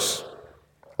that verse.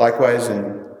 Likewise,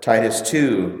 in Titus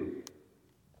 2,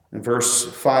 in verse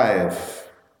 5,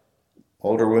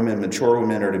 older women, mature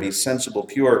women are to be sensible,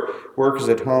 pure, workers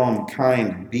at home,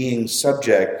 kind, being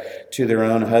subject to their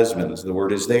own husbands. The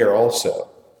word is there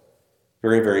also.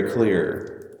 Very, very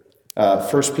clear.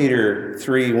 1 Peter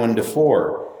 3,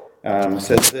 1-4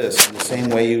 says this, in the same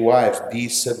way you wives, be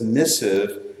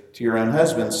submissive to your own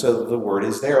husbands. So the word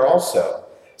is there also.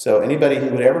 So anybody who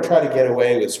would ever try to get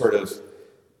away with sort of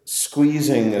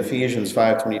squeezing Ephesians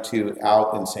 5:22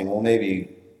 out and saying, well,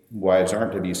 maybe wives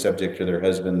aren't to be subject to their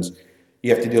husbands,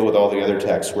 you have to deal with all the other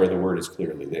texts where the word is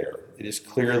clearly there. It is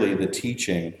clearly the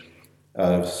teaching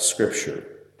of Scripture.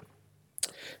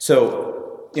 So,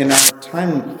 in our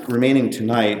time remaining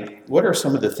tonight, what are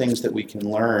some of the things that we can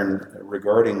learn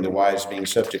regarding the wives being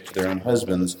subject to their own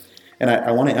husbands? And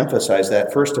I want to emphasize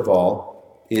that, first of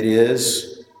all, it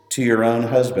is to your own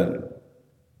husband.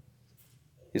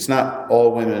 It's not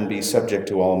all women be subject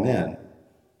to all men.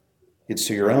 It's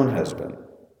to your own husband.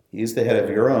 He's the head of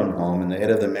your own home and the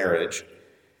head of the marriage.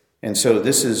 And so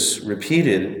this is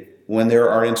repeated when there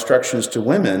are instructions to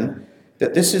women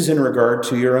that this is in regard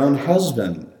to your own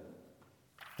husband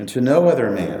and to no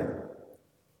other man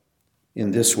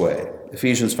in this way.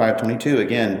 Ephesians 5:22,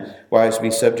 again, wives, be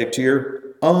subject to your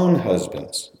own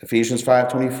husbands. Ephesians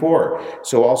 5:24,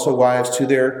 so also wives to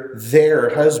their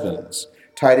husbands.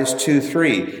 Titus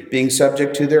 2:3, being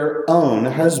subject to their own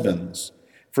husbands.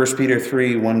 1 Peter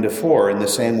 3, 1-4, in the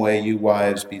same way you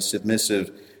wives be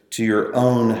submissive to your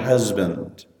own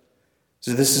husband.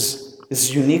 So this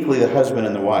is uniquely the husband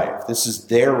and the wife. This is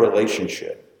their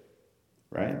relationship,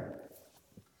 right?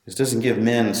 This doesn't give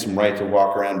men some right to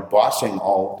walk around bossing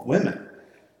all women.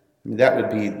 I mean, that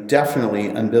would be definitely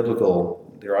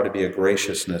unbiblical. There ought to be a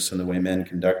graciousness in the way men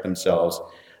conduct themselves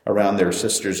around their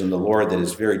sisters in the Lord that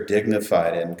is very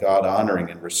dignified and God-honoring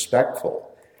and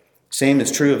respectful. Same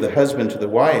is true of the husband to the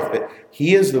wife, but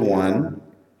he is the one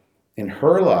in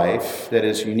her life that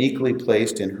is uniquely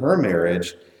placed in her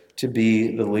marriage to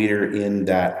be the leader in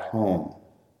that home.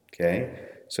 Okay?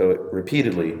 So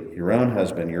repeatedly, your own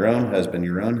husband, your own husband,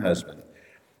 your own husband.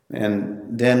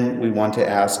 And then we want to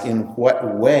ask, in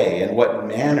what way, in what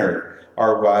manner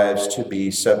are wives to be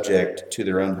subject to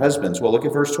their own husbands? Well, look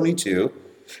at verse 22,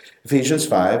 Ephesians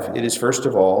 5. It is first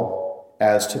of all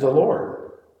as to the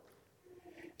Lord.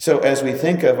 So as we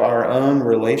think of our own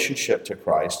relationship to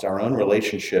Christ, our own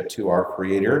relationship to our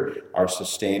Creator, our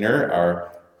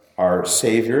Sustainer, our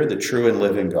Savior, the true and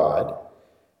living God,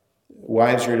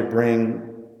 wives are to bring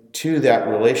to that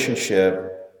relationship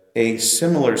a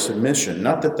similar submission.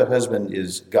 Not that the husband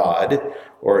is God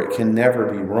or it can never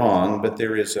be wrong, but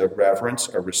there is a reverence,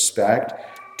 a respect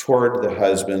toward the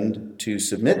husband to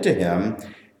submit to him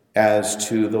as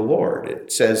to the Lord.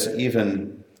 It says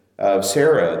even of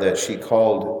Sarah that she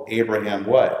called Abraham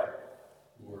what?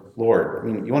 Lord. I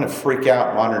mean, you want to freak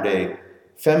out modern day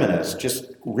feminists,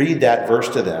 just read that verse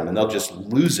to them and they'll just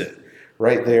lose it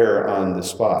right there on the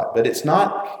spot. But it's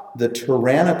not the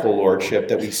tyrannical lordship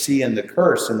that we see in the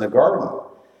curse in the garden,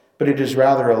 but it is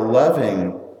rather a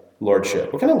loving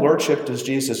lordship. What kind of lordship does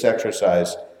Jesus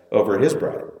exercise over his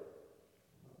bride?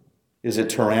 Is it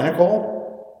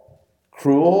tyrannical,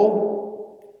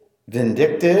 cruel,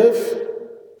 vindictive?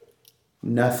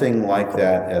 Nothing like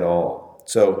that at all.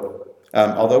 So,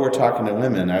 although we're talking to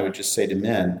women, I would just say to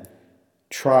men,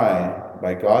 try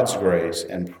by God's grace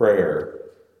and prayer,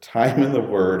 time in the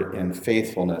Word and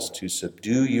faithfulness to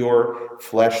subdue your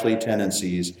fleshly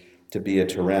tendencies to be a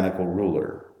tyrannical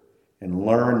ruler and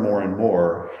learn more and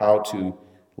more how to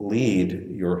lead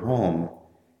your home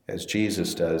as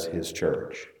Jesus does his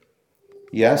church.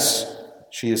 Yes,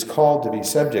 she is called to be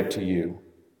subject to you,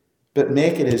 but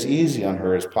make it as easy on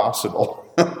her as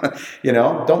possible.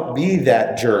 Don't be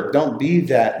that jerk. Don't be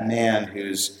that man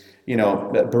who's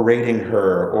berating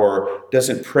her or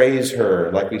doesn't praise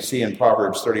her, like we see in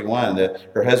Proverbs 31, that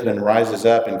her husband rises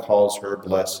up and calls her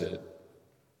blessed.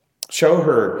 Show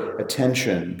her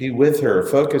attention, be with her,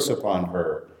 focus upon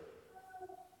her,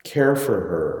 care for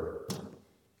her,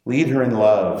 Lead her in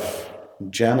love,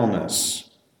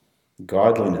 gentleness,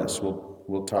 godliness.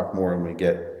 We'll talk more when we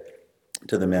get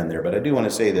to the men there. But I do want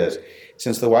to say this.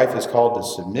 Since the wife is called to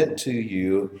submit to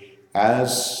you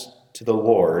as to the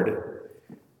Lord,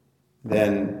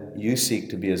 then you seek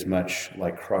to be as much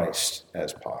like Christ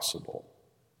as possible,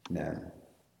 men.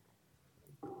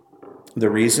 The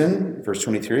reason, verse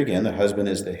 23 again, the husband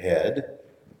is the head.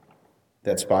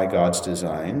 That's by God's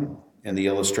design. And the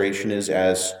illustration is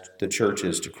as the church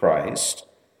is to Christ.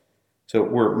 So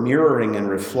we're mirroring and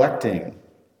reflecting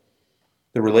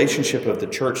the relationship of the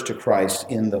church to Christ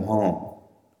in the home.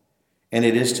 And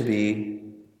it is to be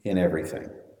in everything.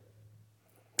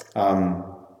 A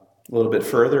little bit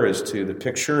further as to the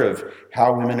picture of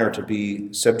how women are to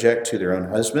be subject to their own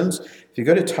husbands. If you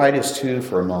go to Titus 2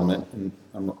 for a moment, and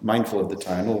I'm mindful of the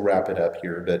time, we'll wrap it up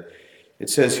here, but it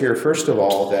says here, first of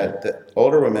all, that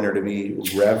older women are to be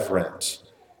reverent.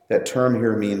 That term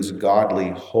here means godly,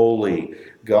 holy,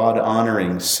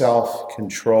 God-honoring,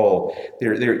 self-control.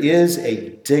 There is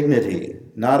a dignity,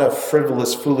 not a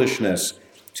frivolous foolishness,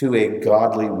 to a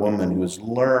godly woman who has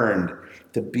learned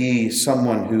to be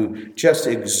someone who just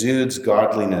exudes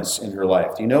godliness in her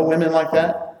life. Do you know women like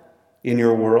that in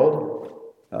your world?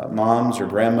 Moms or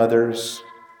grandmothers,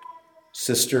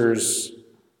 sisters.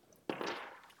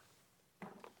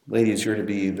 Ladies, you're to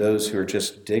be those who are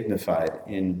just dignified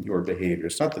in your behavior.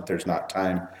 It's not that there's not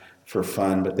time for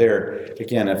fun, but there,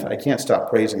 again, if I can't stop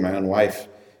praising my own wife,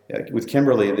 with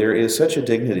Kimberly, there is such a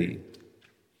dignity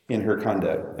in her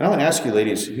conduct. And I want to ask you,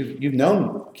 ladies, you've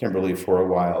known Kimberly for a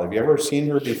while. Have you ever seen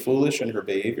her be foolish in her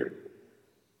behavior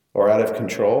or out of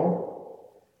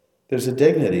control? There's a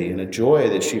dignity and a joy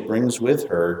that she brings with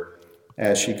her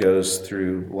as she goes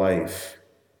through life.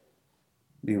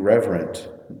 Be reverent.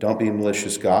 Don't be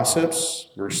malicious gossips.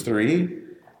 Verse 3.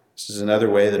 This is another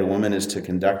way that a woman is to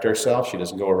conduct herself. She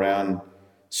doesn't go around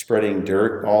spreading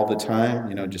dirt all the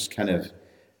time, just kind of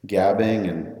gabbing.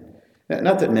 And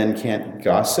not that men can't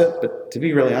gossip, but to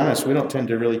be really honest, we don't tend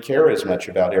to really care as much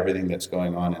about everything that's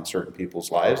going on in certain people's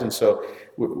lives. And so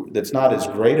that's not as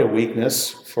great a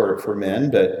weakness for men,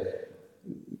 but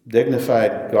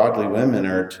dignified, godly women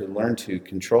are to learn to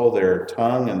control their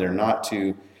tongue, and they're not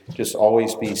to just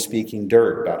always be speaking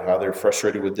dirt about how they're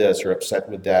frustrated with this or upset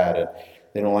with that, and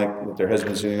they don't like what their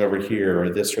husband's doing over here or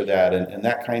this or that, and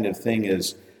that kind of thing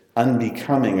is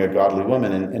unbecoming a godly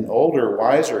woman. And older,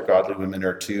 wiser godly women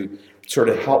are to sort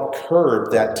of help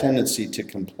curb that tendency to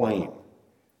complain.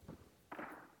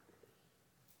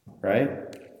 Right?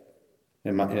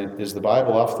 Is the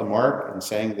Bible off the mark in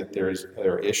saying that there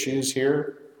are issues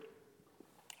here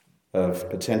of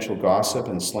potential gossip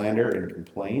and slander and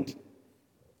complaint?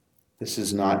 This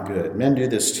is not good. Men do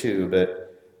this too, but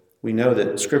we know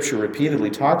that Scripture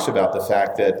repeatedly talks about the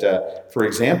fact that, for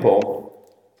example,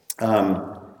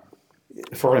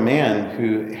 for a man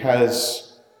who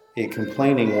has a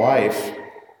complaining wife,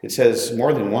 it says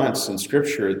more than once in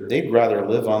Scripture, they'd rather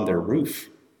live on their roof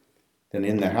than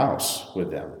in the house with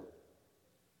them.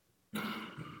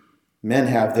 Men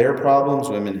have their problems,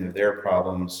 women have their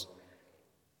problems.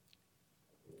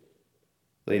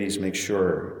 Ladies, make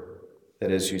sure that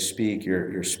as you speak,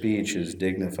 your speech is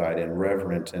dignified and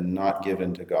reverent and not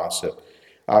given to gossip.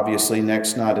 Obviously,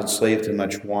 next, not enslaved to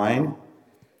much wine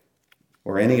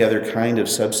or any other kind of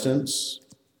substance.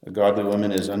 A godly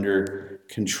woman is under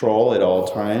control at all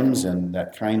times, and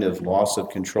that kind of loss of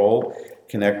control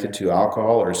connected to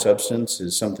alcohol or substance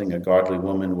is something a godly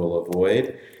woman will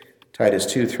avoid. Titus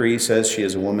 2:3 says she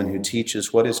is a woman who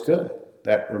teaches what is good.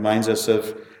 That reminds us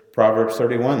of Proverbs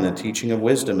 31, the teaching of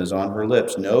wisdom is on her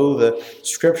lips. Know the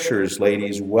Scriptures,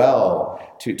 ladies, well,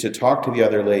 to talk to the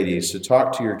other ladies, to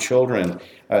talk to your children,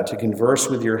 to converse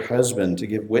with your husband, to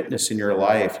give witness in your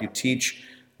life. You teach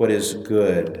what is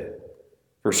good.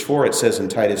 Verse 4, it says in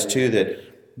Titus 2 that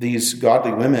these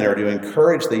godly women are to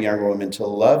encourage the younger women to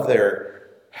love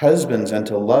their husbands and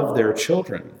to love their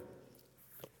children.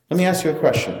 Let me ask you a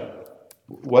question.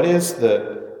 What is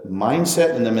the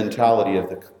mindset and the mentality of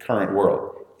the current world?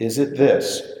 Is it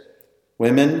this?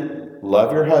 Women,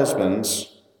 love your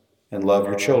husbands and love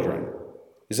your children.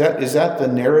 Is that the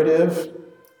narrative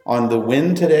on the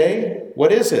wind today?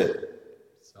 What is it?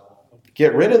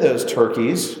 Get rid of those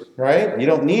turkeys, right? You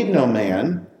don't need no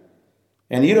man,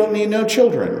 and you don't need no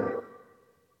children.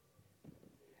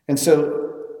 And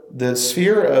so the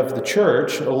sphere of the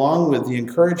church, along with the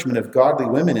encouragement of godly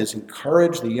women, is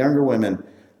encourage the younger women,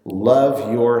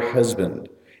 love your husband.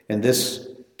 And this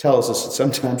tells us that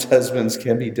sometimes husbands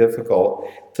can be difficult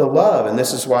to love. And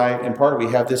this is why, in part,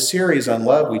 we have this series on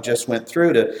love we just went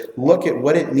through to look at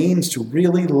what it means to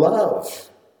really love.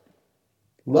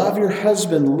 Love your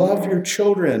husband, love your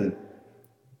children.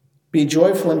 Be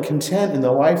joyful and content in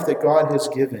the life that God has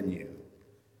given you.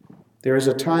 There is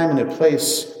a time and a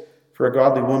place for a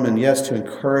godly woman, yes, to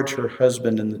encourage her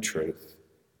husband in the truth.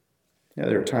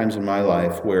 There are times in my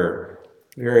life where,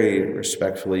 very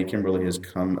respectfully, Kimberly has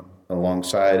come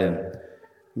alongside and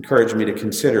encouraged me to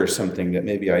consider something that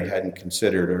maybe I hadn't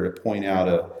considered, or to point out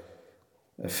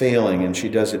a failing, and she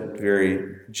does it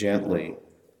very gently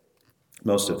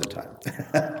most of the time.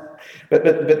 but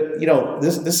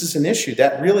this is an issue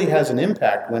that really has an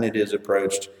impact when it is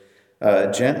approached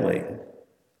gently.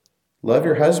 Love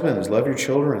your husbands, love your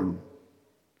children.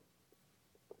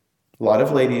 A lot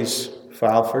of ladies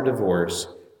file for divorce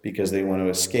because they want to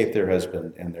escape their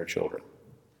husband and their children.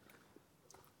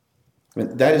 I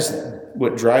mean, that is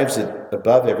what drives it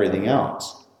above everything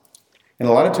else. And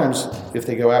a lot of times, if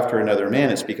they go after another man,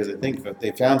 it's because they think that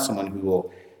they found someone who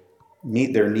will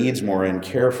meet their needs more and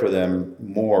care for them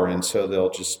more, and so they'll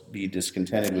just be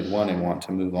discontented with one and want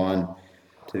to move on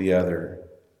to the other.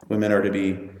 Women are to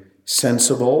be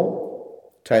sensible.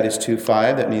 Titus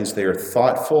 2:5, that means they are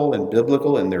thoughtful and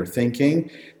biblical in their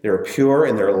thinking. They're pure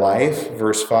in their life.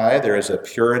 Verse 5, there is a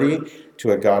purity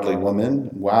to a godly woman.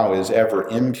 Wow, is ever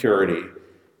impurity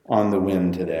on the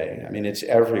wind today? I mean, it's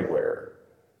everywhere.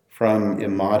 From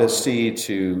immodesty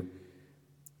to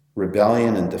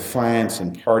rebellion and defiance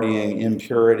and partying,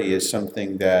 impurity is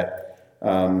something that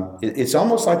it's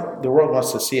almost like the world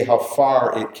wants to see how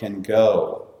far it can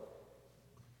go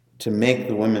to make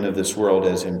the women of this world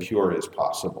as impure as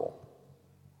possible.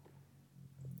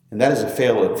 And that is a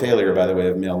failure, by the way,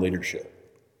 of male leadership.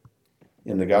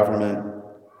 In the government,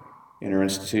 in our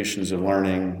institutions of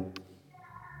learning,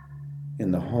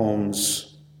 in the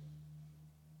homes.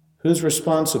 Who's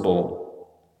responsible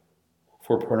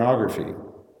for pornography?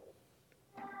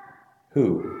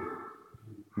 Who?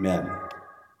 Men.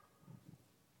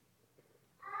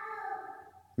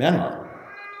 Men are.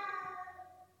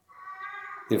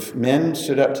 If men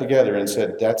stood up together and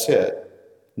said, that's it,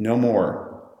 no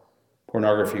more,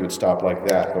 pornography would stop like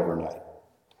that overnight.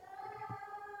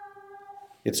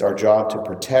 It's our job to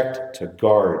protect, to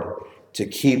guard, to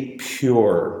keep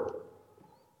pure.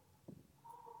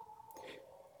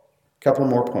 A couple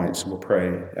more points, and we'll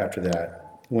pray after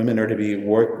that. Women are to be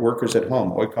workers at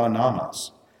home,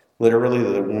 oikonomos. Literally,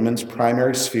 the woman's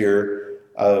primary sphere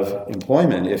of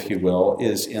employment, if you will,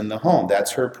 is in the home.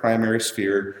 That's her primary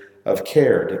sphere of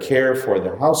care, to care for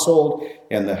the household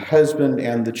and the husband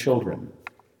and the children.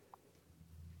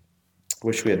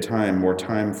 Wish we had more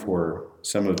time for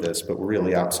some of this, but we're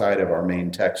really outside of our main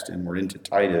text and we're into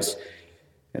Titus.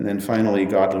 And then finally,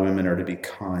 godly women are to be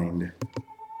kind.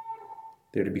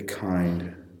 They're to be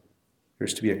kind.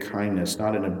 There's to be a kindness,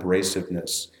 not an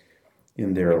abrasiveness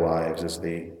in their lives as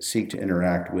they seek to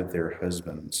interact with their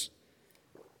husbands.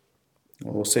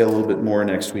 We'll say a little bit more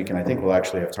next week, and I think we'll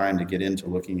actually have time to get into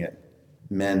looking at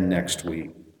men next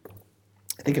week.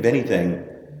 I think if anything,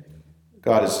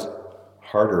 God is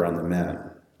harder on the men,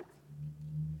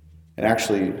 and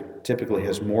actually typically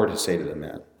has more to say to the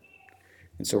men.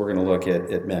 And so we're going to look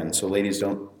at men. So ladies,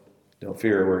 don't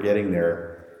fear, we're getting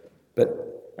there.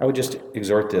 But I would just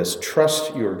exhort this: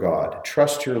 trust your God,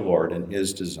 trust your Lord in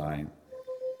his design.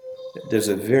 There's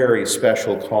a very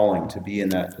special calling to be in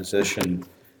that position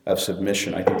of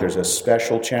submission. I think there's a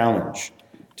special challenge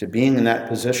to being in that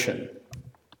position.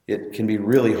 It can be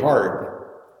really hard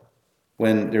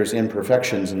when there's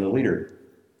imperfections in the leader.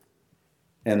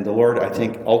 And the Lord, I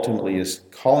think, ultimately is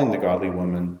calling the godly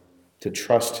woman to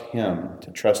trust him, to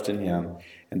trust in him.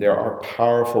 And there are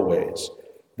powerful ways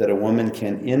that a woman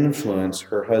can influence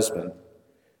her husband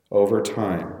over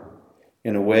time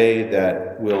in a way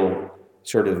that will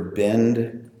sort of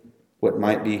bend what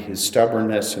might be his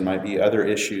stubbornness and might be other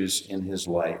issues in his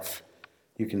life.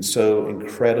 You can sow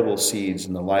incredible seeds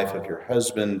in the life of your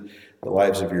husband, the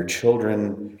lives of your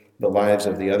children, the lives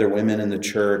of the other women in the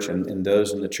church and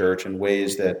those in the church in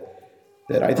ways that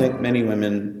I think many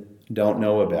women don't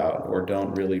know about or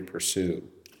don't really pursue.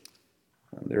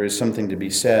 There is something to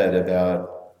be said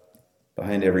about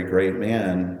behind every great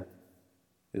man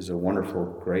is a wonderful,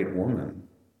 great woman.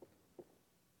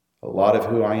 A lot of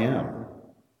who I am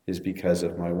is because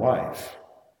of my wife.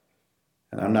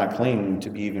 And I'm not claiming to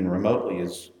be even remotely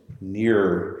as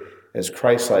near, as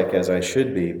Christ-like as I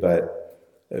should be, but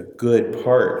a good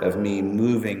part of me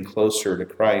moving closer to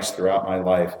Christ throughout my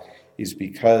life is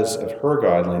because of her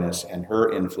godliness and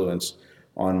her influence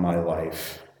on my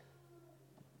life.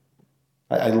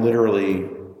 I literally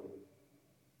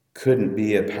couldn't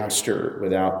be a pastor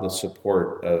without the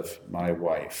support of my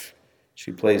wife.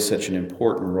 She plays such an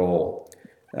important role.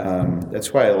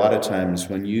 That's why a lot of times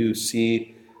when you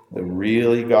see the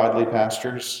really godly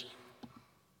pastors,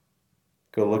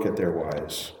 Go look at their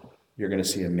wives. You're going to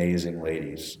see amazing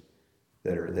ladies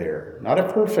that are there. Not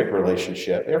a perfect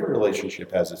relationship. Every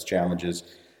relationship has its challenges.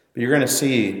 But you're going to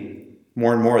see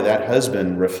more and more that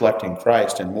husband reflecting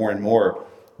Christ, and more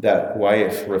that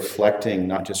wife reflecting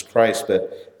not just Christ,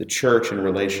 but the church in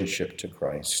relationship to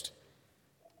Christ.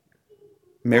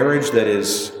 Marriage that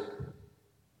is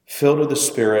filled with the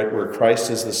Spirit, where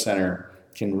Christ is the center,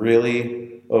 can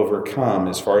really overcome,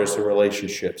 as far as the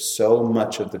relationship, so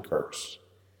much of the curse.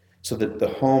 So that the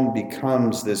home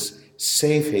becomes this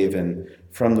safe haven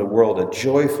from the world, a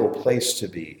joyful place to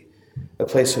be, a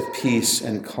place of peace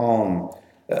and calm,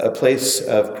 a place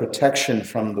of protection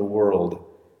from the world,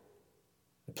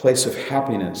 a place of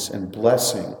happiness and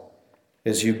blessing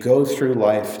as you go through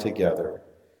life together.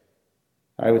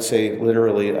 I would say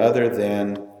literally, other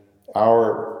than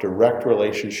our direct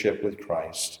relationship with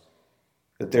Christ,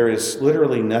 that there is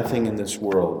literally nothing in this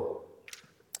world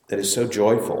that is so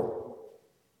joyful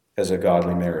as a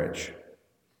godly marriage,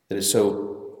 that is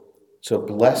so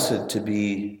blessed to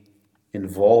be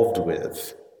involved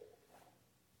with,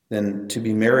 than to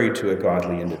be married to a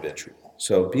godly individual.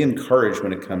 So be encouraged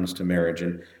when it comes to marriage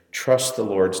and trust the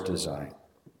Lord's design.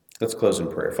 Let's close in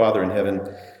prayer. Father in heaven,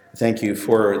 thank you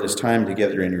for this time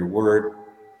together in your word.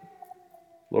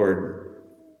 Lord,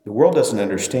 the world doesn't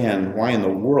understand why in the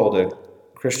world a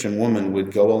Christian woman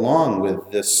would go along with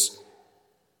this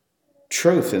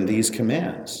truth and these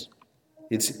commands.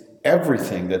 It's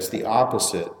everything that's the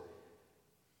opposite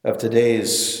of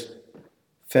today's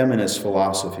feminist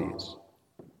philosophies,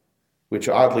 which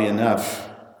oddly enough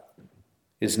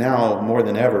is now more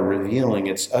than ever revealing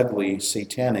its ugly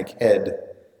satanic head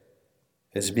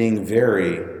as being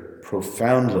very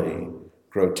profoundly,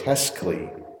 grotesquely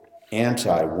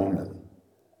anti-woman.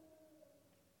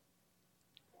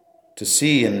 To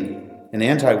see in an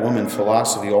anti-woman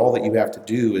philosophy, all that you have to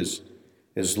do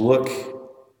is look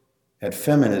at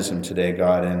feminism today,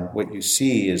 God, and what you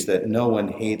see is that no one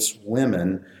hates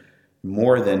women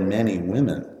more than many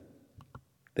women.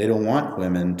 They don't want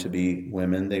women to be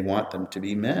women, they want them to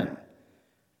be men.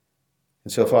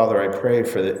 And so, Father, I pray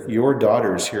for your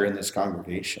daughters here in this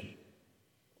congregation,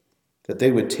 that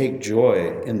they would take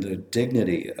joy in the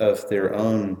dignity of their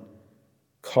own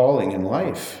calling in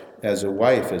life, as a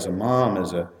wife, as a mom,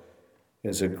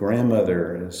 as a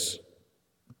grandmother, as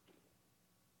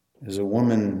a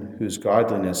woman whose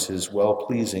godliness is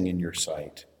well-pleasing in your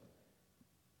sight.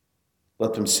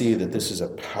 Let them see that this is a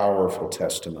powerful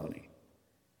testimony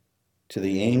to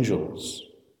the angels,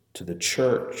 to the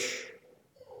church,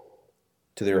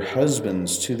 to their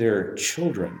husbands, to their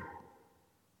children,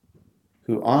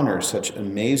 who honor such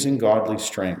amazing godly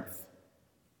strength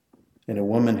in a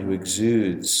woman who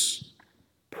exudes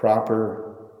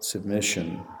proper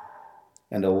submission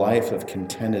and a life of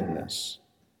contentedness,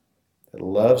 that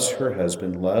loves her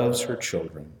husband, loves her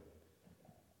children,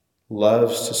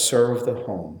 loves to serve the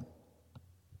home,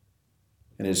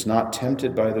 and is not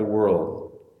tempted by the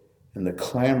world and the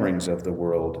clamorings of the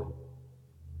world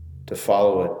to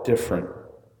follow a different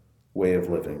way of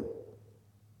living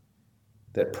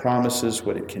that promises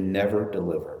what it can never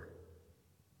deliver.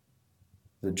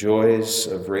 The joys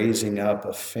of raising up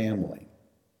a family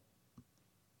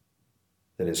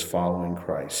that is following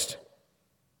Christ,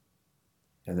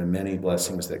 and the many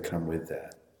blessings that come with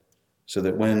that, so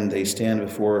that when they stand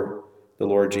before the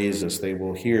Lord Jesus, they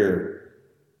will hear,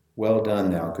 "Well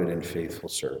done, thou good and faithful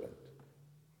servant."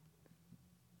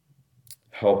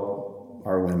 Help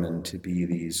our women to be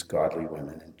these godly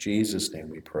women. In Jesus' name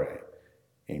we pray.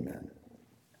 Amen.